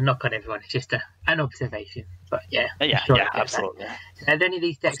not a knock on everyone. It's just an observation. But yeah, absolutely. Are there any of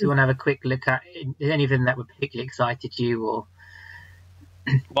these decks you want to have a quick look at? Is any of them that were particularly excited you, or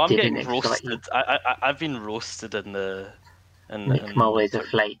well, I'm getting roasted. I've been roasted in the. Nick Mulway's a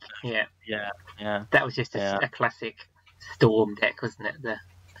flake. Yeah. That was just a classic Storm deck, wasn't it?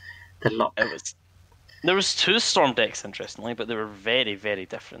 The lock. It was. There was 2 Storm decks, interestingly, but they were very, very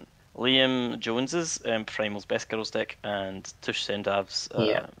different. Liam Jones's Primal's Best Girls deck and Tush Sendav's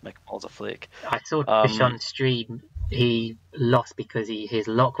Nick Mulway's a flake. I saw Tush on stream. He lost because his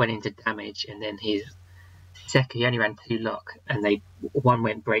lock went into damage, and then his second, he only ran 2 lock, and one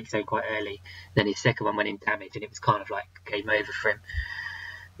went break zone quite early. Then his second one went in damage, and it was kind of like game over for him,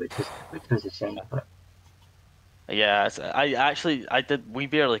 which was a shame. But yeah, I did. We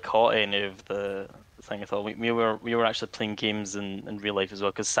barely caught any of the thing at all. We were actually playing games in real life as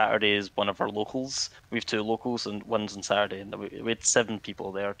well, because Saturday is one of our locals. We have 2 locals, and one's on Saturday, and we had 7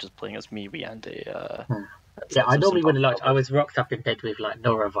 people there just playing as me, we, Andy. Yeah, I normally wouldn't like. I was rocked up in bed with like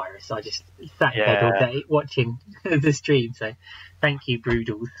norovirus. So I just sat in bed all day watching the stream. So, thank you,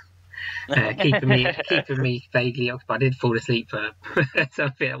 Broodles, keeping me vaguely occupied. I did fall asleep for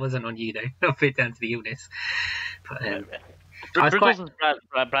something that wasn't on you though. Not fit down to the illness. But Broodles is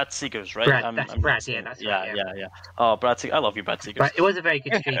Brad Seegers, right? That's Brad. Yeah, that's right. Yeah. Oh, Brad Seegers. I love you, Brad Seegers. But it was a very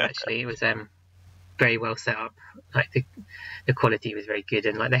good stream actually. It was very well set up. Like the quality was very good,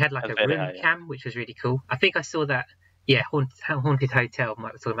 and like they had like a room cam, which was really cool. I think I saw that. Yeah, Haunted Hotel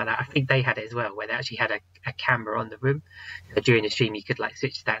might be talking about that. I think they had it as well, where they actually had a camera on the room. So during the stream, you could like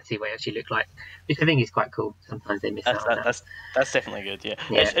switch that and see what it actually looked like, which I think is quite cool. Sometimes they miss out on that. That's definitely good. Yeah.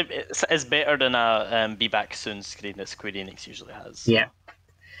 It's better than a Be Back Soon screen that Square Enix usually has. Yeah.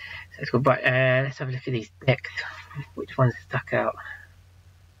 So it's cool. But let's have a look at these decks. Which ones stuck out?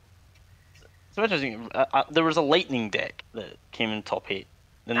 So interesting. There was a Lightning deck that came in top 8.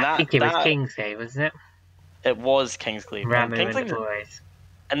 And I think it was Kingsglaive, wasn't it? It was Kingsglaive. Ramu and the boys.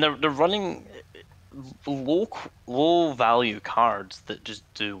 And they're running low value cards that just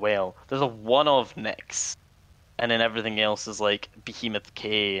do well. There's a one of Nyx, and then everything else is like Behemoth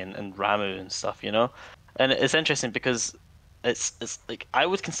K and Ramu and stuff, you know. And it's interesting because it's like I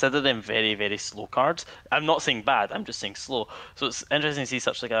would consider them very, very slow cards. I'm not saying bad, I'm just saying slow. So it's interesting to see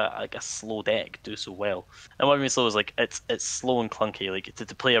such like a slow deck do so well. And what I mean slow is like it's slow and clunky. Like to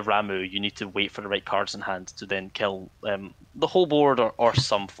play a Ramu, you need to wait for the right cards in hand to then kill the whole board or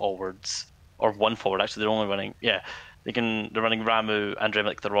some forwards or one forward. Actually, they're only running they're running Ramu,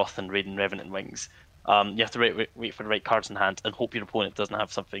 Andromeda the Wrath, and Raiden Revenant Wings. You have to wait for the right cards in hand and hope your opponent doesn't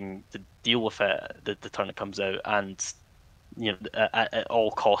have something to deal with it the turn it comes out, and you know, at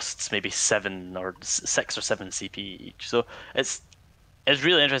all costs, maybe 7 or 6 or 7 CP each. So it's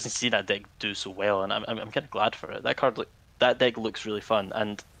really interesting to see that deck do so well, and I'm kind of glad for it. That deck looks really fun,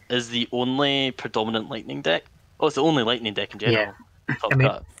 and is the only predominant Lightning deck. Oh, it's the only Lightning deck in general. Yeah. I mean,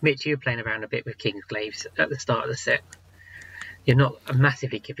 Mitch, you were playing around a bit with Kingsglaives at the start of the set. You're not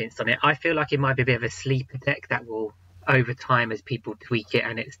massively convinced on it. I feel like it might be a bit of a sleeper deck that will, over time, as people tweak it,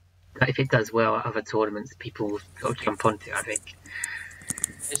 and if it does well at other tournaments, people will sort of jump onto it, I think.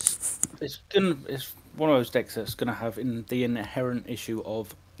 It's one of those decks that's going to have the inherent issue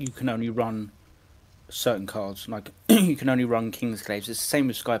of you can only run certain cards. Like, you can only run Kingsglaives. It's the same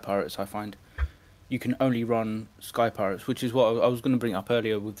with Sky Pirates, I find. You can only run Sky Pirates, which is what I was going to bring up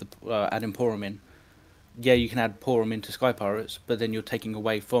earlier with the adding Porum in. Yeah, you can add Porum into Sky Pirates, but then you're taking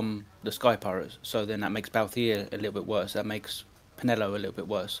away from the Sky Pirates. So then that makes Balthier a little bit worse. That makes Penelo a little bit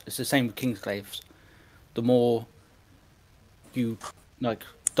worse. It's the same with Kingsglaives. The more you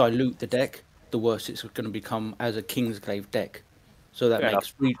dilute the deck, the worse it's going to become as a Kingsglaive deck. So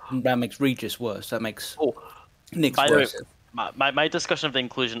that makes Regis worse. That makes Nyx worse. My discussion of the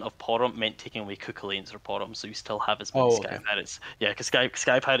inclusion of Porum meant taking away Cuchulains or Porum, so you still have as many Sky Pirates. Yeah, because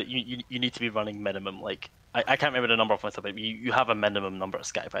Sky Pirate, you need to be running minimum, like, I can't remember the number off my top, but you have a minimum number of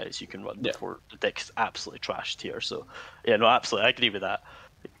Sky Pirates you can run before the deck's absolutely trashed here. So, yeah, no, absolutely, I agree with that.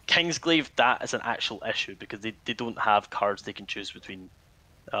 Kingsglaive, that is an actual issue, because they don't have cards they can choose between.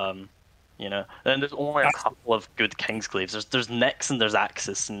 You know, and there's only a couple of good Kingsglaives. There's Nyx and there's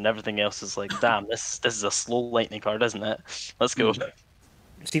Axis, and everything else is like, damn, this is a slow Lightning card, isn't it? Let's go.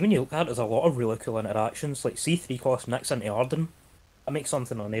 See, when you look at it, there's a lot of really cool interactions. Like, C3 cost Nyx into Arden. That makes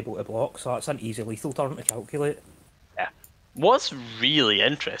something unable to block, so that's an easy lethal turn to calculate. Yeah. What's really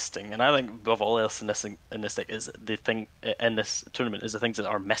interesting, and I think above all else in this deck, is the thing in this tournament is the things that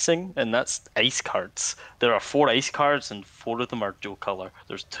are missing, and that's ice cards. There are 4 ice cards, and 4 of them are dual color.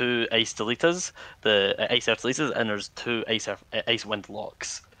 There's 2 ice Deletas, the ice earth Deletas, and there's 2 ice wind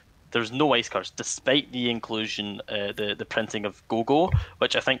locks. there's no ice cards, despite the inclusion, the printing of Go-Go,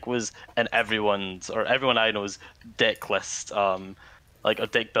 which I think was in everyone I know's deck list, like a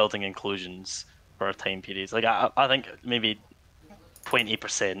deck building inclusions for a time period. Like I think maybe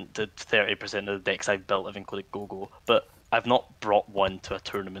 20% to 30% of the decks I've built have included Go-Go, but I've not brought one to a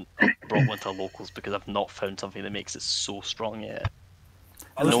tournament, brought one to locals because I've not found something that makes it so strong yet.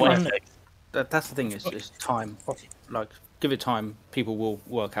 That's the thing, is time. Like, give it time, people will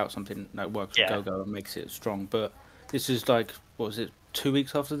work out something that works for Go-Go and makes it strong. But this is like, what was it, 2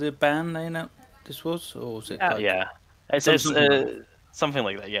 weeks after the ban they announced this was? Or was it It's something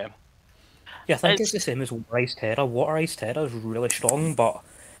like that, yeah. Yeah, I think it's the same as Water Ice Terra. Water Ice Terra is really strong, but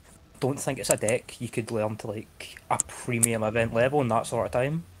don't think it's a deck you could learn to like a premium event level in that sort of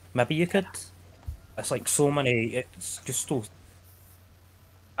time. Maybe you could. It's like so many. It's just so.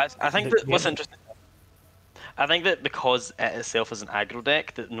 I think that what's interesting. I think that because it itself is an aggro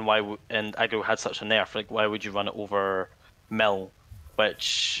deck, and aggro had such a nerf, like why would you run it over Mill?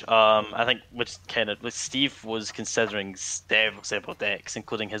 Which I think, which Steve was considering several decks,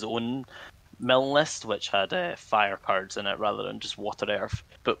 including his own Mill list, which had fire cards in it rather than just water earth.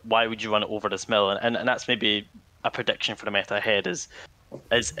 But why would you run it over this Mill? And that's maybe a prediction for the meta ahead is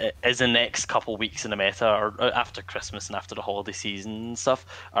the next couple weeks in the meta, or after Christmas and after the holiday season and stuff,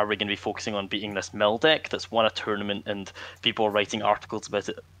 are we going to be focusing on beating this Mill deck that's won a tournament and people are writing articles about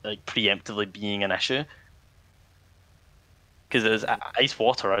it like preemptively being an issue? Because Ice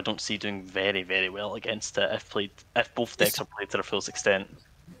Water, I don't see doing very, very well against it if both decks are played to their full extent.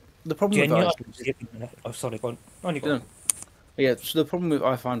 The problem with Ice... Oh, sorry, go on. On you go. Yeah, so the problem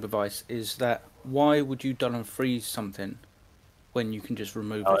I find with Ice is that why would you done and freeze something when you can just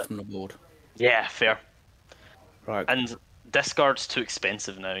remove it from the board? Yeah, fair. Right. And discard's too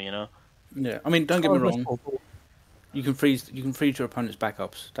expensive now, you know? Yeah, I mean, don't get me wrong. You can freeze your opponent's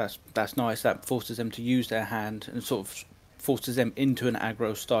backups. That's nice. That forces them to use their hand and sort of forces them into an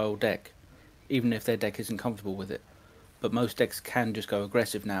aggro style deck, even if their deck isn't comfortable with it. But most decks can just go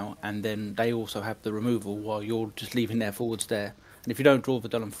aggressive now, and then they also have the removal while you're just leaving their forwards there. And if you don't draw the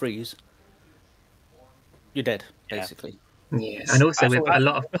Dull and Freeze, you're dead, basically. Yeah, and also with a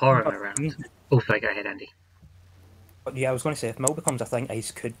lot of Porom around. Oh, sorry, go ahead, Andy. But yeah, I was going to say, if Mill becomes a thing, Ice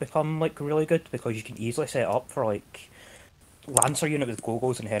could become like really good because you can easily set up for like Lancer unit with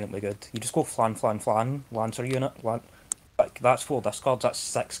Go-Go's inherently good. You just go flan, Lancer unit, like that's 4 discards, that's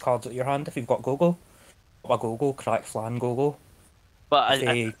 6 cards at your hand if you've got Go-Go. A Go-Go, crack flan Go-Go. But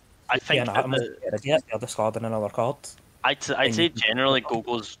I think they're discarding another card. I'd say generally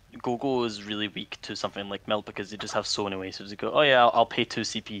Go-Go is really weak to something like Mill because they just have so many ways to go, oh yeah, I'll pay 2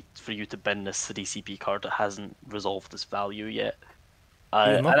 CP for you to bin this 3 CP card that hasn't resolved its value yet.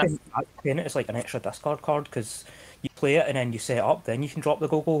 You're not paying it as like an extra discard card because you play it and then you set it up, then you can drop the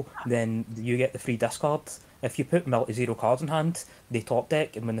Go-Go, then you get the free discard. If you put Mill to 0 cards in hand, they top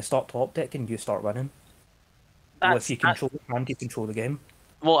deck, and when they start top decking, you start winning. Well, if you control the hand, you control the game.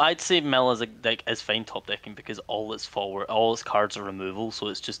 Well, I'd say Mill is fine top decking because all its cards are removal, so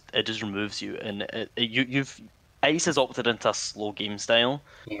it just removes you, and Ice has opted into a slow game style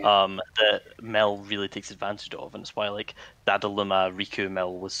that Mill really takes advantage of, and it's why like Dadaluma Riku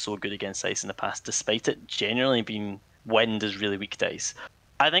Mill was so good against Ice in the past, despite it generally being Wind is really weak to Ice.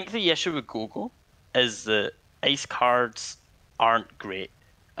 I think the issue with Go-Go is that Ice cards aren't great.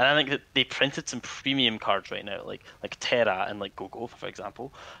 And I think that they printed some premium cards right now, like Terra and like Go-Go, for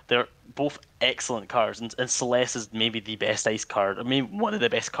example. They're both excellent cards, and Celeste is maybe the best Ice card. I mean, one of the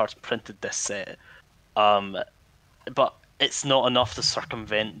best cards printed this set. But it's not enough to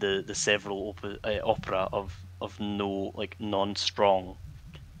circumvent the several opera of no like non-strong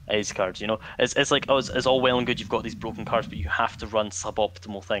Ice cards. You know, it's like it's all well and good. You've got these broken cards, but you have to run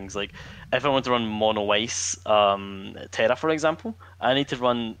suboptimal things. Like if I want to run Mono Ice Terra, for example, I need to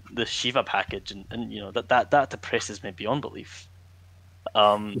run the Shiva package, and you know that depresses me beyond belief.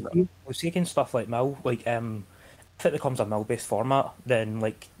 We're seeing stuff like Mill, like if it becomes a Mill-based format, then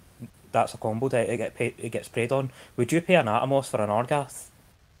like that's a combo deck. It gets preyed on. Would you pay an Atomos for an Argath?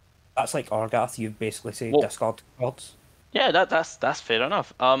 That's like Argath. You basically say discard cards. Yeah, that's fair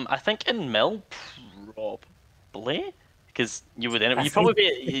enough. I think in Mill, probably, because you would anyway. You probably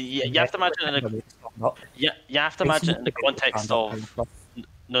be. You have to imagine you have to imagine in the context of.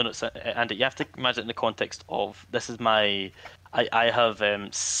 No, Andy. You have to imagine in the context of this is my. I have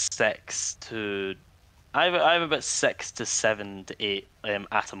 6 to. I have about 6 to 7 to 8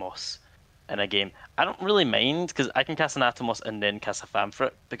 Atomos in a game. I don't really mind because I can cast an Atomos and then cast a Fam for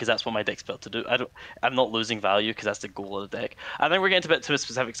it because that's what my deck's built to do. I'm not losing value because that's the goal of the deck. I think we're getting a bit too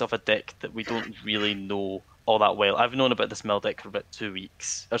specifics of a deck that we don't really know all that well. I've known about this mill deck for about 2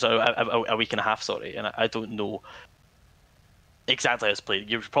 weeks, or so a week and a half, sorry, and I don't know exactly how it's played.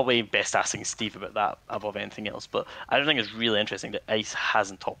 You're probably best asking Steve about that above anything else, but I don't think it's really interesting that Ice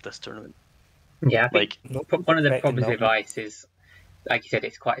hasn't topped this tournament. Yeah, I think one of the problems with Ice is, like you said,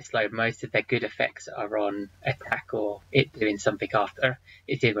 it's quite slow. Most of their good effects are on attack or it doing something after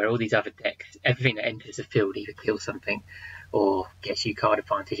it did, where all these other decks, everything that enters the field either kills something or gets you card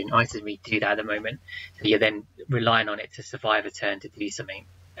advantage, and Ice doesn't really do that at the moment. So you're then relying on it to survive a turn to do something.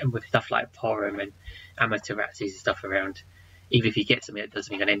 And with stuff like Porom and Amaterasu and stuff around, even if you get something that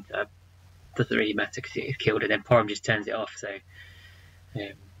doesn't even enter, it doesn't really matter because it's killed, and then Porom just turns it off, so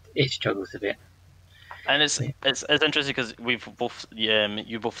it struggles a bit. And it's interesting because we've both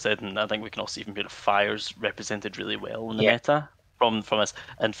you both said, and I think we can also even put Fire's represented really well in the meta from us.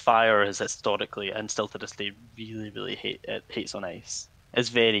 And Fire is historically and still to this day really hates on Ice. It's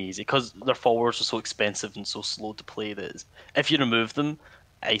very easy because their forwards are so expensive and so slow to play that if you remove them,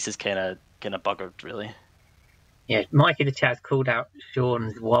 Ice is kind of buggered really. Yeah, Mike in the chat has called out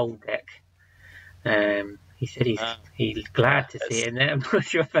Sean's Wall deck. He said he's glad to see it in there. I'm not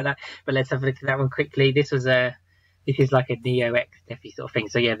sure for that, but let's have a look at that one quickly. This is like a Neo X Deathy sort of thing.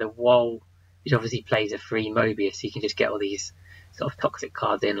 So yeah, the Wall, which obviously plays a free Mobius, so you can just get all these sort of toxic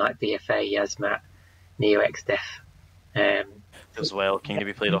cards in like BFA, Yasmat, Neo X Death. As well, can you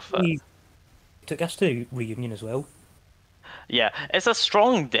be played off that? Took us to Reunion as well. Yeah, it's a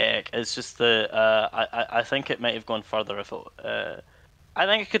strong deck. It's just that I think it might have gone further if it. I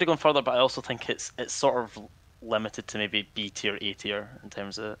think it could have gone further, but I also think it's sort of limited to maybe B tier, A tier in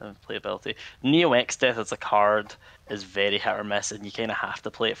terms of playability. Neo X Death as a card is very hit or miss, and you kind of have to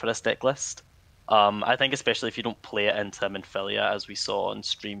play it for this deck list. I think especially if you don't play it into Minfilia, as we saw on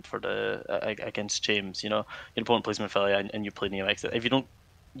stream for against James. You know, your opponent plays Minfilia and you play Neo X Death. If you don't,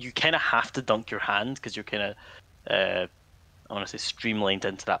 you kind of have to dunk your hand because you're kind of, I want to say, streamlined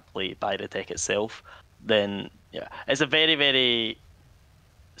into that play by the deck itself. Then yeah, it's a very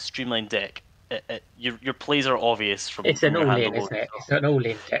streamlined deck. Your plays are obvious from. It's an all-in, isn't it? It's an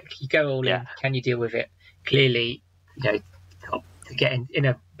all-in deck. You go all in. Can you deal with it? Clearly, to get in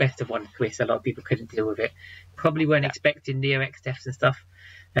a best of one Swiss, a lot of people couldn't deal with it. Probably weren't expecting Neo X Deaths and stuff.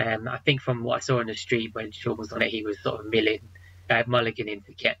 I think from what I saw on the street when Sean was on it, he was sort of mulliganing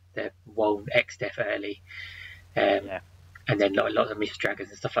to get the Wall X Death early, and then a lot of Mist Dragons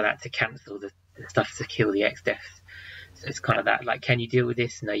and stuff like that to cancel the stuff to kill the X Deaths. So it's kind of that, like, can you deal with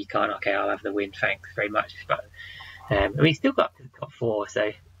this? No, you can't. Okay, I'll have the win. Thanks very much. But I mean, he's still got up to the top 4,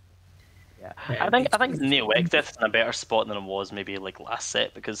 so yeah. I think Neo X Death is in a better spot than it was maybe like last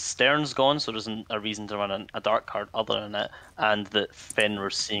set because Stern's gone, so there isn't a reason to run a dark card other than it, and that Finn we're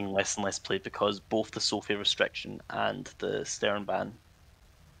seeing less and less played because both the Sophie restriction and the Stern ban.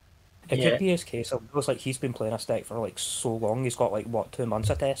 It could be his case. It looks like he's been playing a deck for like so long. He's got like 2 months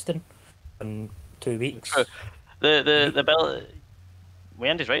of testing in 2 weeks. The bill,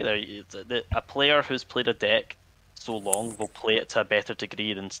 Wendy's right there. A player who's played a deck so long will play it to a better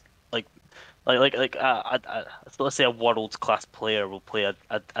degree than let's say a world class player will play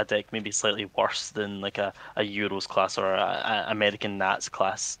a deck maybe slightly worse than like a Euros class or a American Nats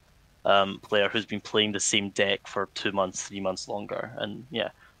class player who's been playing the same deck for 2 months, 3 months longer. And yeah,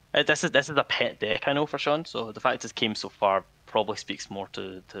 this is a pet deck, I know for Sean. So the fact it came so far probably speaks more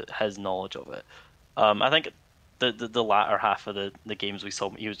to his knowledge of it. I think the latter half of the games we saw,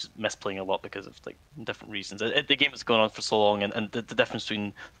 he was misplaying a lot because of like different reasons. The game was going on for so long, and the difference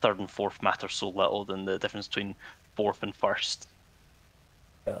between third and fourth matters so little than the difference between fourth and first.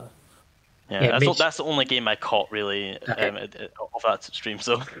 Yeah, that's the only game I caught really of that stream,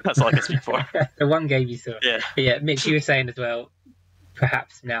 so that's all I can speak for. The one game you saw. Yeah, Mitch, you were saying as well,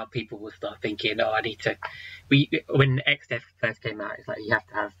 perhaps now people will start thinking, I need to. When XDeath first came out, it's like you have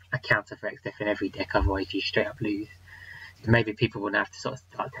to have a counter for XDeath in every deck, otherwise you straight up lose. So maybe people will have to sort of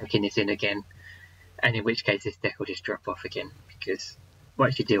start taking this in again, and in which case this deck will just drop off again, because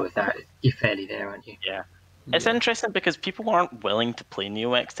once you deal with that, you're fairly there, aren't you? Yeah. It's interesting because people aren't willing to play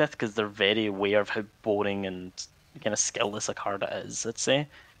Neo XDeath because they're very aware of how boring and kind of skillless a card it is, I'd say.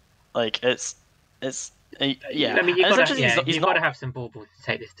 Like, it's yeah. I mean, you've got to have some baubles to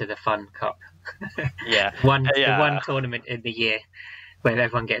take this to the Fun Cup. Yeah. The one tournament in the year where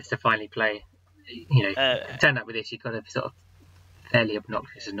everyone gets to finally play. To turn up with this, you've got to be sort of fairly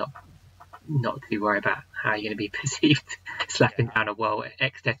obnoxious and not too worry about how you're going to be perceived slapping down a wall at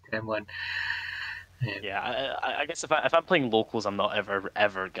XDeath turn 1. Yeah, I guess if I'm playing locals, I'm not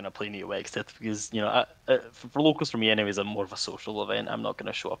ever gonna play Neo XDeath because for locals for me anyways, I'm more of a social event. I'm not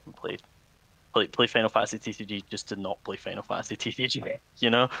gonna show up and play Final Fantasy TCG just to not play Final Fantasy TCG.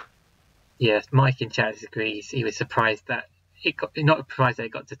 Yes, Mike in chat disagrees. He was surprised that not surprised that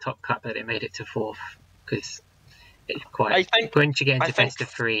it got to top cut, but it made it to fourth because it's quite. Once you get into best of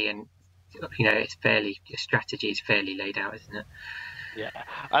 3, and it's fairly, your strategy is fairly laid out, isn't it? Yeah,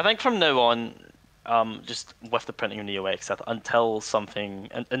 I think from now on, just with the printing of NeoX,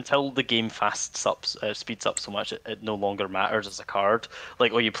 until the game speeds up so much, it no longer matters as a card.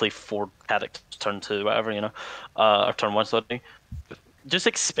 Like, you play 4 characters turn 2, whatever, or turn 1, sorry. Just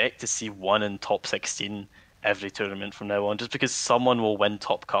expect to see one in top 16 every tournament from now on, just because someone will win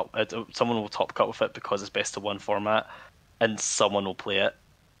top cut. Someone will top cut with it because it's best of 1 format, and someone will play it.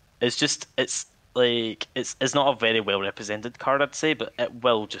 It's not a very well represented card, I'd say, but it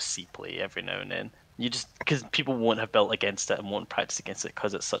will just see play every now and then. Because people won't have built against it and won't practice against it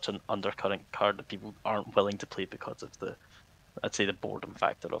because it's such an undercurrent card that people aren't willing to play because of the boredom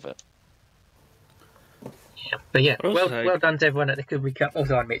factor of it. Yeah, but yeah, well done to everyone at the Kubri Cup.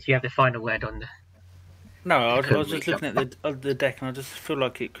 Also, Mitch, you have the final word on the. No, I was just looking at the deck, and I just feel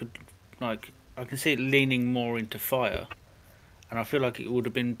like it could, I can see it leaning more into fire, and I feel like it would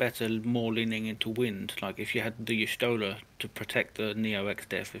have been better more leaning into wind. Like if you had the Y'shtola to protect the NeoX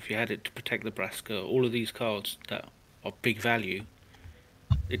Death, if you had it to protect the Braska, all of these cards that are big value,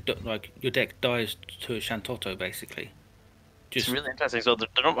 your deck dies to a Shantotto basically. It's really interesting. So they're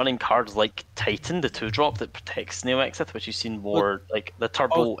not running cards like Titan, the 2-drop that protects NeoX, which you've seen more like the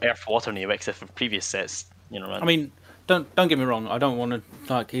Turbo Earth Water NeoX from previous sets. I mean, don't get me wrong. I don't want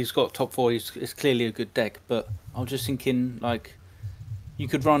to he's got top 4. It's clearly a good deck, but I was just thinking you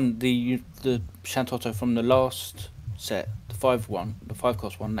could run the Shantotto from the last set, the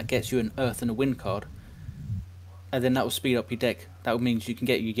 5-cost one that gets you an Earth and a Wind card, and then that will speed up your deck. That means you can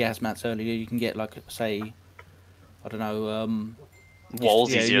get your Yasmats earlier. You can get say. I don't know.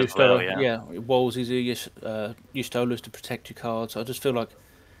 Walls easier as well, yeah. Yeah, walls easier. Y'shtolas to protect your cards. I just feel like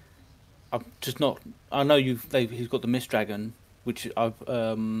I'm just not. I know he's got the Mist Dragon, which I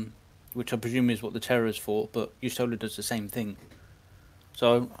presume is what the Terrors for, but Y'shtola does the same thing.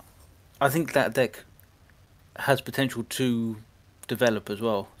 So I think that deck has potential to develop as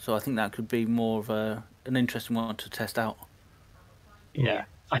well. So I think that could be more of an interesting one to test out. Yeah.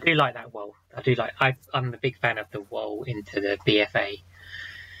 I do like that wall. I'm a big fan of the wall into the BFA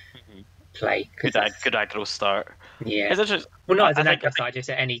play. Good aggro start. Yeah. Not as an aggro start, just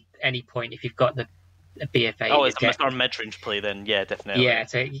at any point if you've got the BFA. Oh, it's a mid-range play then. Yeah, definitely. Yeah.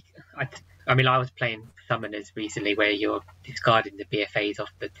 So I was playing summoners recently where you're discarding the BFAs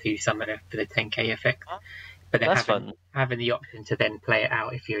off the 2 summoner for the 10k effect, but then having the option to then play it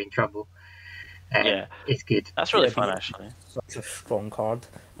out if you're in trouble. It's good. That's really fun, actually. Such a strong card.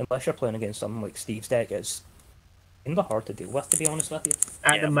 Unless you're playing against something like Steve's deck, it's kind of hard to deal with, to be honest with you.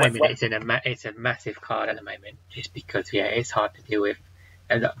 At the moment, it's a massive card at the moment, just because it's hard to deal with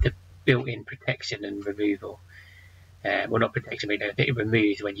the built-in protection and removal. Well, not protection, but it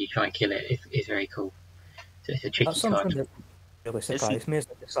removes when you try and kill it. It's very cool. So it's a tricky That's card. something that really surprised me is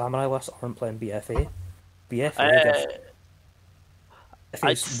that the Samurai lists aren't playing BFA. BFA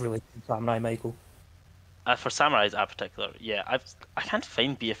it's really good Samurai, Michael. For Samurais in particular, yeah, I can't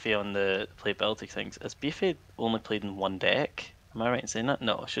find BFA on the playability things. Is BFA only played in one deck? Am I right in saying that?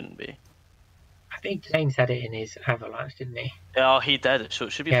 No, it shouldn't be. I think James had it in his Avalanche, didn't he? Oh, he did. So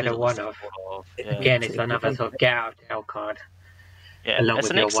it should be. He had a one-off. Yeah. Again, it's another sort of get out of jail card. Yeah, along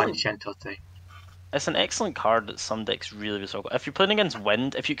with your one Shantotto. It's an excellent card that some decks really struggle. If you're playing against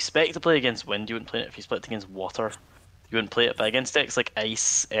wind, if you expect to play against wind, you wouldn't play it. If you split against water, you wouldn't play it. But against decks like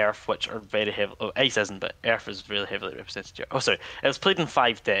Ice, Earth, which are very heavy. Oh, Ice isn't, but Earth is really heavily represented here. Oh, sorry. It was played in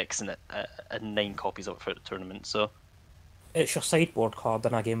 5 decks and 9 copies of it for the tournament. So it's your sideboard card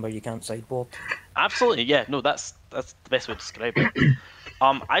in a game where you can't sideboard. Absolutely, yeah. No, that's the best way to describe it.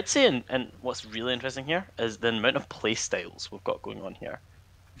 I'd say, and what's really interesting here is the amount of play styles we've got going on here.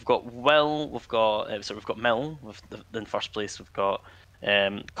 We've got Will, we've got Mill. In first place, we've got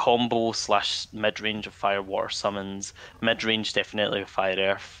combo / mid-range of Fire Water summons. Mid-range definitely with Fire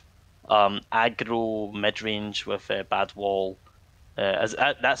Earth. Aggro mid-range with Bad Wall.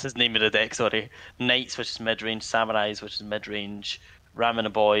 That's his name of the deck. Sorry, Knights, which is mid-range. Samurais, which is mid-range.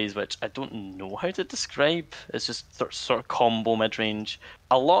 Ramina Boys, which I don't know how to describe. It's just sort of combo mid-range.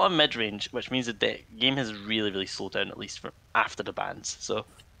 A lot of mid-range, which means the game has really, really slowed down, at least for after the bans. So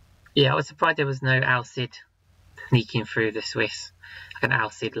yeah, I was surprised there was no Alcid sneaking through the Swiss, like an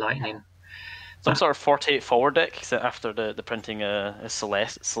Alcid Lightning. Some sort of 48 forward deck after the printing a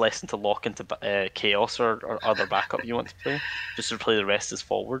Celeste to lock into Chaos or other backup you want to play, just to play the rest as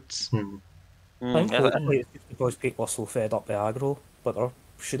forwards. I think it's because people are so fed up by aggro, but there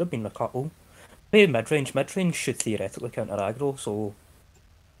should have been a couple. Maybe mid-range should theoretically counter aggro, so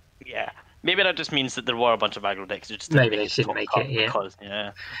yeah, Maybe that just means that there were a bunch of aggro decks who just maybe they shouldn't make it. Because,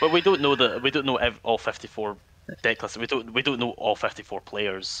 but we don't know all 54 deck lists. We don't know all 54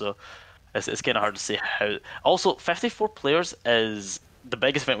 players, so it's kind of hard to say how. Also, 54 players is the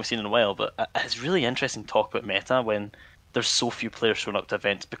biggest event we've seen in a while, but it's really interesting to talk about meta when there's so few players showing up to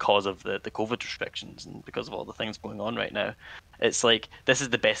events because of the COVID restrictions and because of all the things going on right now. It's like, this is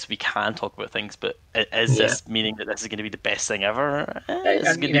the best we can talk about things, but is this meaning that this is going to be the best thing ever?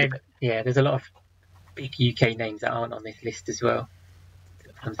 There's a lot of big UK names that aren't on this list as well.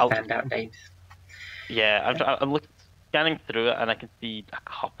 Some standout names. Yeah, I'm looking, scanning through it, and I can see a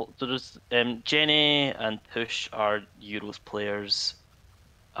couple. There's Jenny and Push are Euros players.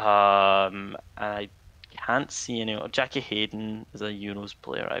 And I can't see any. Jackie Hayden is a Euros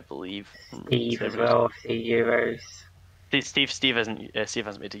player, I believe. Steve as well, obviously Euros. Steve hasn't made a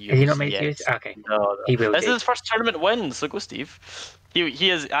Euros. Has he not made yet. Euros? Okay. No. He will. This is his first tournament win, so go Steve. He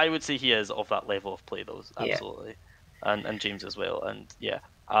is. I would say he is of that level of play, though. Absolutely. Yeah. And James as well. And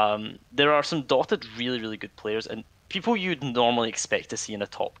there are some dotted really, really good players and people you'd normally expect to see in a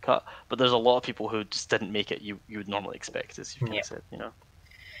top cut, but there's a lot of people who just didn't make it. You would normally expect, as you kind of said, But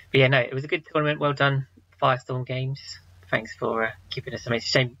yeah, no, it was a good tournament. Well done, Firestorm Games. Thanks for keeping us amazed.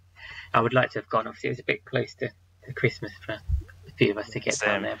 Shame, I would like to have gone. Obviously, it was a bit close to Christmas for a few of us to get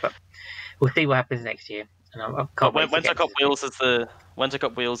down there, but we'll see what happens next year. And Winter Cup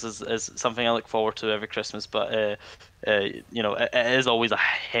Wales is something I look forward to every Christmas, but it is always a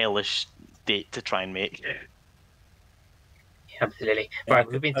hellish date to try and make. Yeah, absolutely. Right,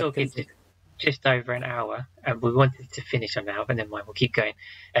 we've been talking just over an hour, and we wanted to finish on an hour, but never mind, we'll keep going.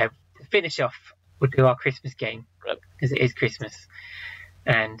 To finish off, we'll do our Christmas game, because it is Christmas.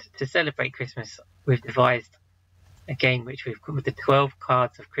 And to celebrate Christmas, we've devised a game which we've called the 12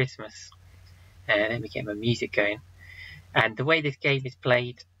 Cards of Christmas. Let me get my music going. And the way this game is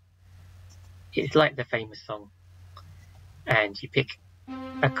played, it's like the famous song. And you pick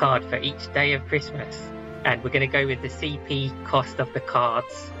a card for each day of Christmas. And we're going to go with the CP cost of the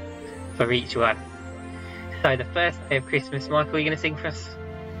cards for each one. So the first day of Christmas, Michael, are you going to sing for us?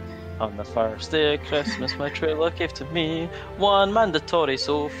 On the first day of Christmas, my true love gave to me one mandatory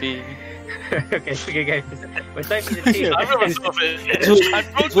Sophie. Okay, so we're going to go for Sophie the two. I remember Sophie. I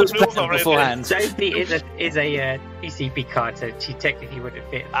broke the rules already. Beforehand. Sophie is a PCP card, so she technically wouldn't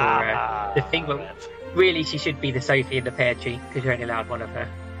fit for the thing, but really she should be the Sophie in the pear tree because you're only allowed one of her.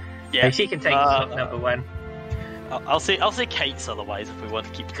 Yeah, so she can take number one. I'll say kites otherwise if we want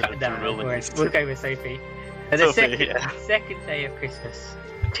to keep to the rules. We'll go with Sophie. And the second day of Christmas,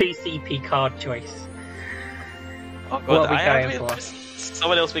 2 CP card choice. Oh God, what are we going for?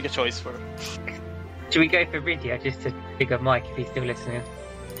 Someone else make a choice for. Should we go for Rydia just to pick up Mike if he's still listening?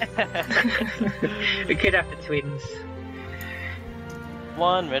 We could have the twins.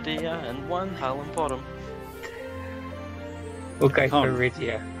 One Rydia and one Hallam Bottom. We'll go for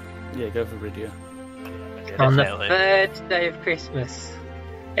Rydia. Yeah, go for Rydia. Yeah, on the third day of Christmas,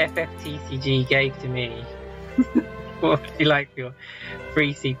 FFTCG gave to me. What would you like for your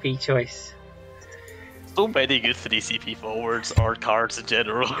free CP choice? So many good 3 CP forwards or cards in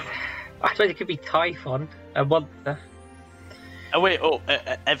general. I suppose it could be Typhon, a monster.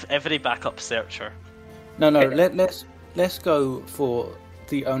 Every backup searcher. No, let's go for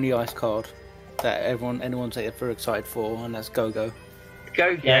the only ice card that anyone's ever excited for, and that's Go-Go.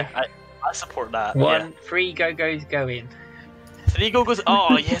 Go-Go. Yeah, I support that. 3 Go-Go's go in. 3 Go-Go's.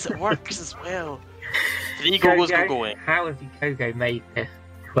 Oh yes, it works as well. 3 Go-Go's go going. How have you Go-Go made the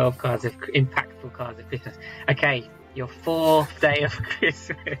 12 cards of impactful cards of Christmas? Okay, your 4th day of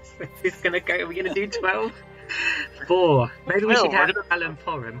Christmas. It's gonna go. Are we gonna do 12? 4. Maybe we should have Alan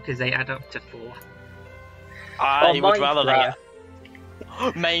Porum because they add up to 4. I would rather that.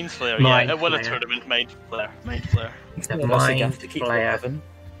 Mind Flayer, it won a tournament. Mind Flayer. Mind Flayer.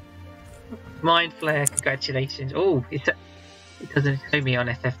 Mind Flayer, congratulations. Oh, it doesn't show me on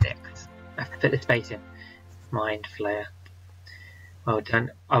FFdex. I have to put the space in. Mind Flayer. Well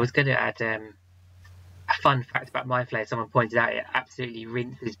done. I was going to add a fun fact about Mind Flayer. Someone pointed out it absolutely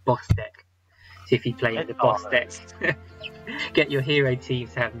rinses boss deck. So if you play in the boss deck, get your hero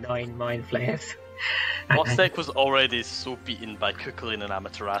teams to have 9 Mind Flayers. Boss deck was already so beaten by Kukulin and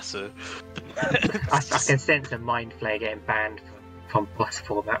Amaterasu. I can sense a Mind Flayer getting banned from boss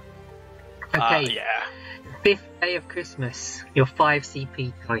format. Okay, 5th day of Christmas, your 5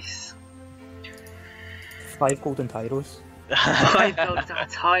 CP choice. 5 Golden Tyros. 5 Golden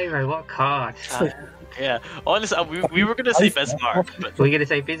Tyro, what card? Yeah, honestly, we were going to say Bismarck. But... Were we going to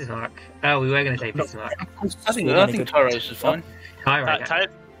say Bismarck? Oh, we were going to say Bismarck. I think Tyros is fine.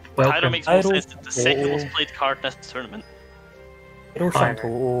 Tyro makes more sense than the second most played card in this tournament.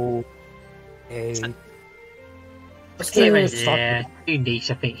 Tyro. Yeah, too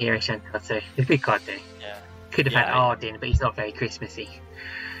niche, I think, Hero Shantato. It's a good card, though. Yeah. Could have had Arden, but he's not very Christmassy.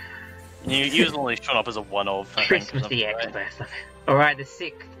 He was only shown up as a one-of, I think. Christmassy Express. Alright, the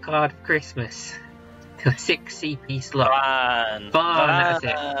 6th card of Christmas. The 6 CP slot. Varn, that's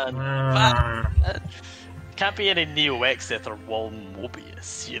it. Varn. Can't be any Neo Exeth or Wall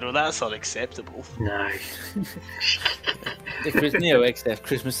Mobius. You know, that's unacceptable. No. If it's Neo XF,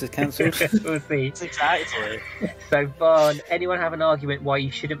 Christmas is cancelled. We'll see. Exactly. So Varn, anyone have an argument why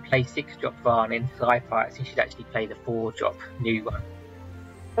you shouldn't play 6-drop Varn in Fly Fights? You should actually play the 4-drop new one.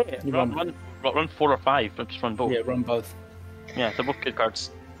 Run 4 or 5, but just run both. Yeah, run both. Yeah, they're both good cards.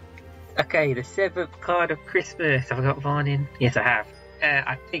 Okay, the 7th card of Christmas. Have I got Varn in? Yes, I have.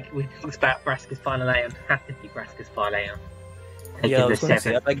 I think we talked about Braska's Final Aeon. Has to be Braska's Final Aeon. Yeah, I was going to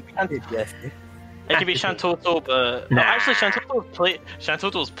say, It could be Shantoto, but Nah. actually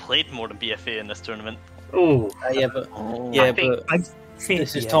Shantoto's played more than BFA in this tournament. Oh, Yeah, but I think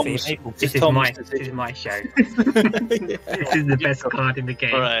this is Tom's. this is my show. This is the best card in the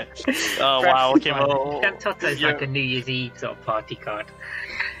game. Alright. Oh wow, okay, well. Shantoto's like a New Year's Eve sort of party card.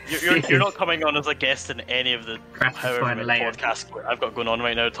 You're not coming on as a guest in any of the Braska's however Final many Aeon. podcasts I've got going on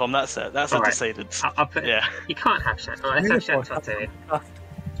right now, Tom. That's it. That's Alright. decided. I'll put. Yeah. You can't have Shantoto. Let's have Shantoto in.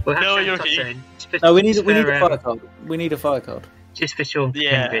 We'll have No, you're Shantoto okay. in. No, we need a fire card. We need a fire card. Just for Sean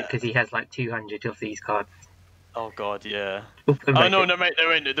Yeah. Kendrick, because he has like 200 of these cards. Oh god, yeah. We'll put them Oh back no, in. no, mate, they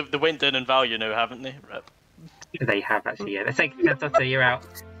went down in value now, haven't they? Rip. They have actually, yeah. Let's take Shantoto, you're out.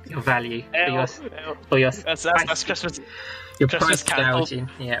 Your value. L. For your That's Christmas. your Christmas price cancelled. gouging.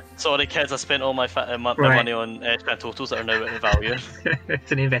 Yeah. Sorry, kids, I spent all my my Right. money on Shantotos that are now out of value.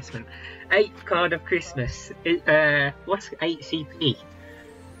 It's an investment. 8th card of Christmas. What's 8 CP?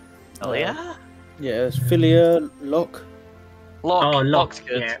 Oh yeah. Yeah, it's Philia, Lock. Lock. Oh, Lock. Lock's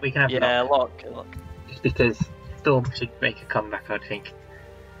good. Yeah, we can have Yeah, Lock. Lock. Just because Storm should make a comeback, I think.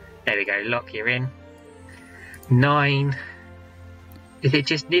 There we go. Lock, you're in. 9. Is it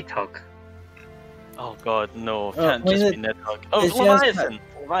just Nidhogg? Oh god, no! Oh, Can't I mean, just be Nidhogg. Oh, it's Leviathan.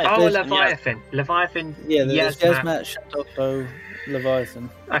 Oh, There's- Leviathan. Leviathan. Yeah, there's Yasmat. Yasmat, Shantoto, Leviathan.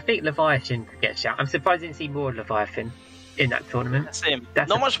 I think Leviathan could get a shout. I'm surprised I didn't see more of Leviathan in that tournament. Same. That's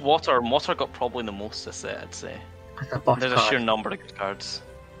Not a- much water. Water got probably the most this set, I'd say. That's a boss There's a card. sheer number of good cards.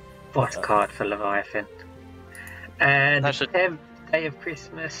 Boss card for Leviathan. And That should- 10th day of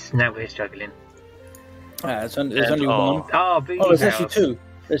Christmas. Now we're struggling. There's only Oh. one. Oh, Booty Oh, there's actually Veils. 2.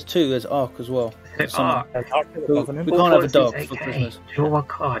 There's 2. There's Arc as well. So, Some- we We can't have a dark for Christmas. Draw one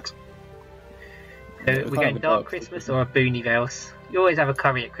card. So we we're can't going have a Dark dark for Christmas or a Boony Veils. You always have a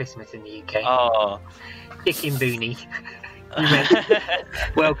curry at Christmas in the UK. Oh. Chicken Boony.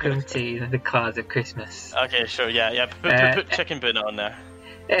 Welcome to the cards of Christmas. Okay, sure, yeah. Put Chicken Boona on there.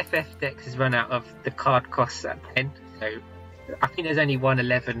 FF Dex has run out of the card costs at 10, so I think there's only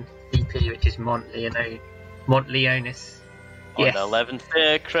 111 CP, which is Montleonis. On Yes. the 11th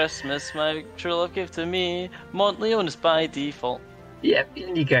day of Christmas, my true love gave to me Montleonis by default. Yep,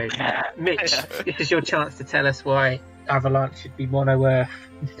 in you go. Mitch, this is your chance to tell us why Avalanche should be Mono Earth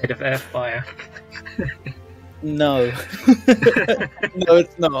instead of Earthfire. No. No,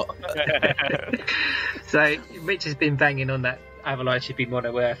 it's not. So, Mitch has been banging on that Avalanche should be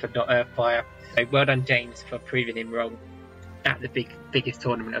Mono Earth and not Earthfire. So, well done, James, for proving him wrong at the biggest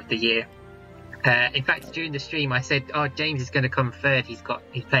tournament of the year. In fact, during the stream, I said, "Oh, James is going to come third. He's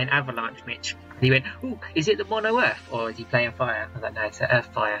playing Avalanche, Mitch." And he went, "Oh, is it the Mono Earth or is he playing Fire?" I was like, "No, it's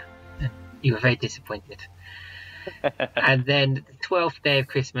Earthfire." You were very disappointed. And then the 12th day of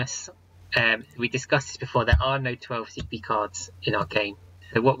Christmas, we discussed this before. There are no 12 CP cards in our game.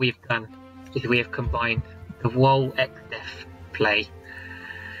 So what we've done is we have combined the Wall XF play,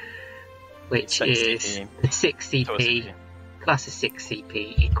 which 6 is CP. the 6 CP 12 CP. plus a 6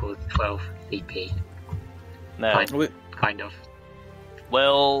 CP equals 12 CP. No. Kind of.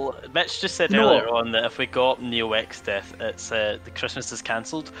 Well, Mitch just said No. earlier on that if we got Neo X Death, it's the Christmas is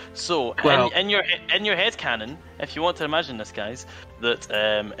cancelled. So Well- in your head canon, if you want to imagine this, guys, that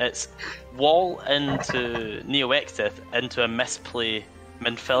it's Wall into Neo X Death into a misplay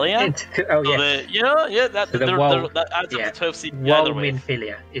Minfilia. Oh, So yes. that So the Wall- that adds yeah. up to 12 CP Wall either way.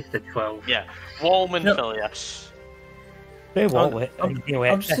 Minfilia is the 12. Yeah, Wall Minfilia. Very well,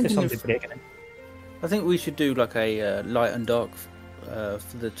 I'm just thinking somebody of- breaking it. I think we should do like a light and dark for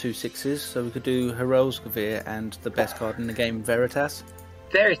the 2 6s. So we could do Herolskavir and the best card in the game, Veritas.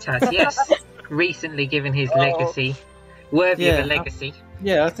 Veritas, yes. Recently given his legacy. Worthy of Yeah. a legacy.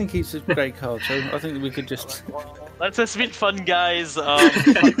 Yeah, I think he's a great card. So I think we could just. That's it's been fun, guys.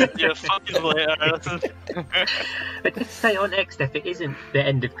 Yeah, fucking later. But just say on XDeath, it isn't the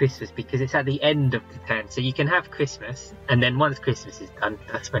end of Christmas because it's at the end of the turn. So you can have Christmas, and then once Christmas is done,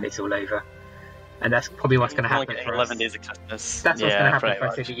 that's when it's all over. And that's probably what's going to happen for 11 us. days of Christmas. That's what's going to happen for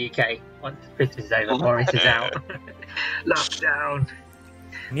us much. in the UK. Once Christmas is over, Boris is out. Lockdown.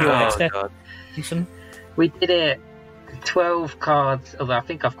 New Oh, XDeath. God. Decent. We did it 12 cards, although I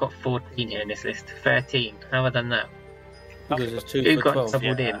think I've got 14 here in this list. 13. How have I done that? Because there's 2 Who for got 12.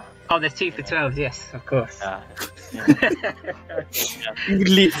 doubled in? Oh, there's 2 for 12, yes, of course. You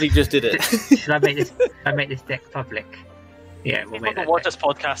literally just did it. Should I make this deck public? Yeah, we'll make People that watch deck. this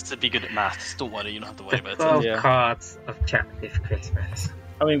podcast to be good at maths. Don't worry, you don't have to worry The about 12 it. Yeah. cards of Chapstiff Christmas.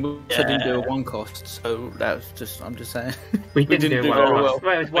 I mean, we also didn't do a Yeah. 1 cost, so that's just, I'm just saying. We didn't didn't do do one. very Well,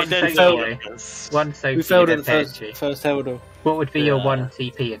 well. it was one We did Sophie, fail though. at this. One Sophie We failed and at a the Petri. first Eldor. What would be your Yeah. 1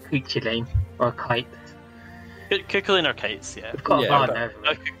 CP? A Cuchulain or a Kite? Cuckling or kites, yeah. We've got a Yeah, Varna, but- haven't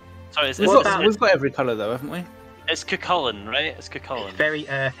we? Sorry, it's, We've What got, about- we've got every colour though, haven't we? it's Cucullin, right? It's Cucullin. It's very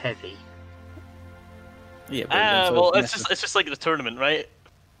earth heavy. Yeah, but then so Well, it's it's just like the tournament, right?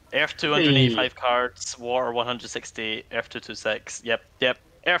 Earth 285 cards, Water 160, Earth 226. Yep.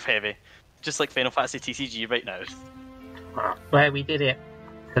 Earth heavy. Just like Final Fantasy TCG right now. Where we did it.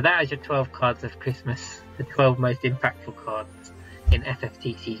 So that is your 12 cards of Christmas. The 12 most impactful cards in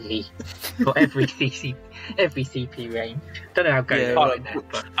FFTCG for every CP range. Don't know how Gogo Yeah, got in there,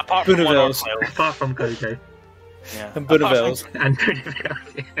 but Apart from one Bunavels. Orc apart from Gogo Yeah. And Bunavels. and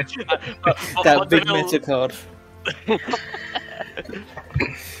Bunavels, yeah. That big meta card.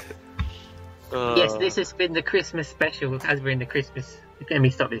 Yes, this has been the Christmas special. As we're in the Christmas, let me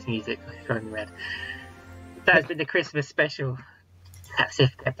stop this music. It's driving me mad. That has been the Christmas special. That's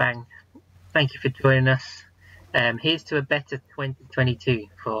it, bang. Thank you for joining us. Here's to a better 2022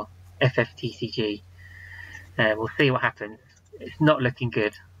 for FFTCG. We'll see what happens. It's not looking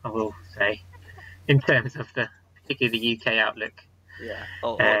good, I will say, in terms of particularly the UK outlook.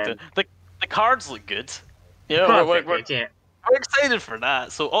 Yeah. The cards look good. Yeah, Cards we're, look we're, good, yeah. we're excited for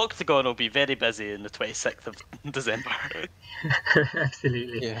that. So Octagon will be very busy in the 26th of December.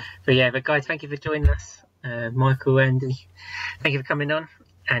 Absolutely. Yeah. But guys, thank you for joining us. Michael, Andy, thank you for coming on.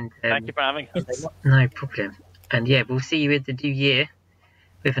 And Thank you for having us. no problem. And yeah, we'll see you in the new year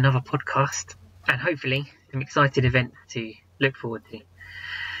with another podcast and hopefully some exciting events to look forward to.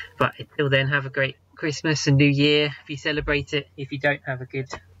 But until then, have a great Christmas and New Year if you celebrate it. If you don't, have a good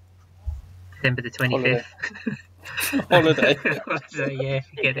December the 25th. Holiday. Holiday, yeah, if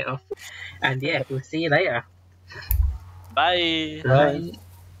you get it off. And yeah, we'll see you later. Bye. Bye.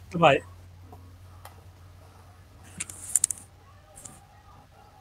 Bye.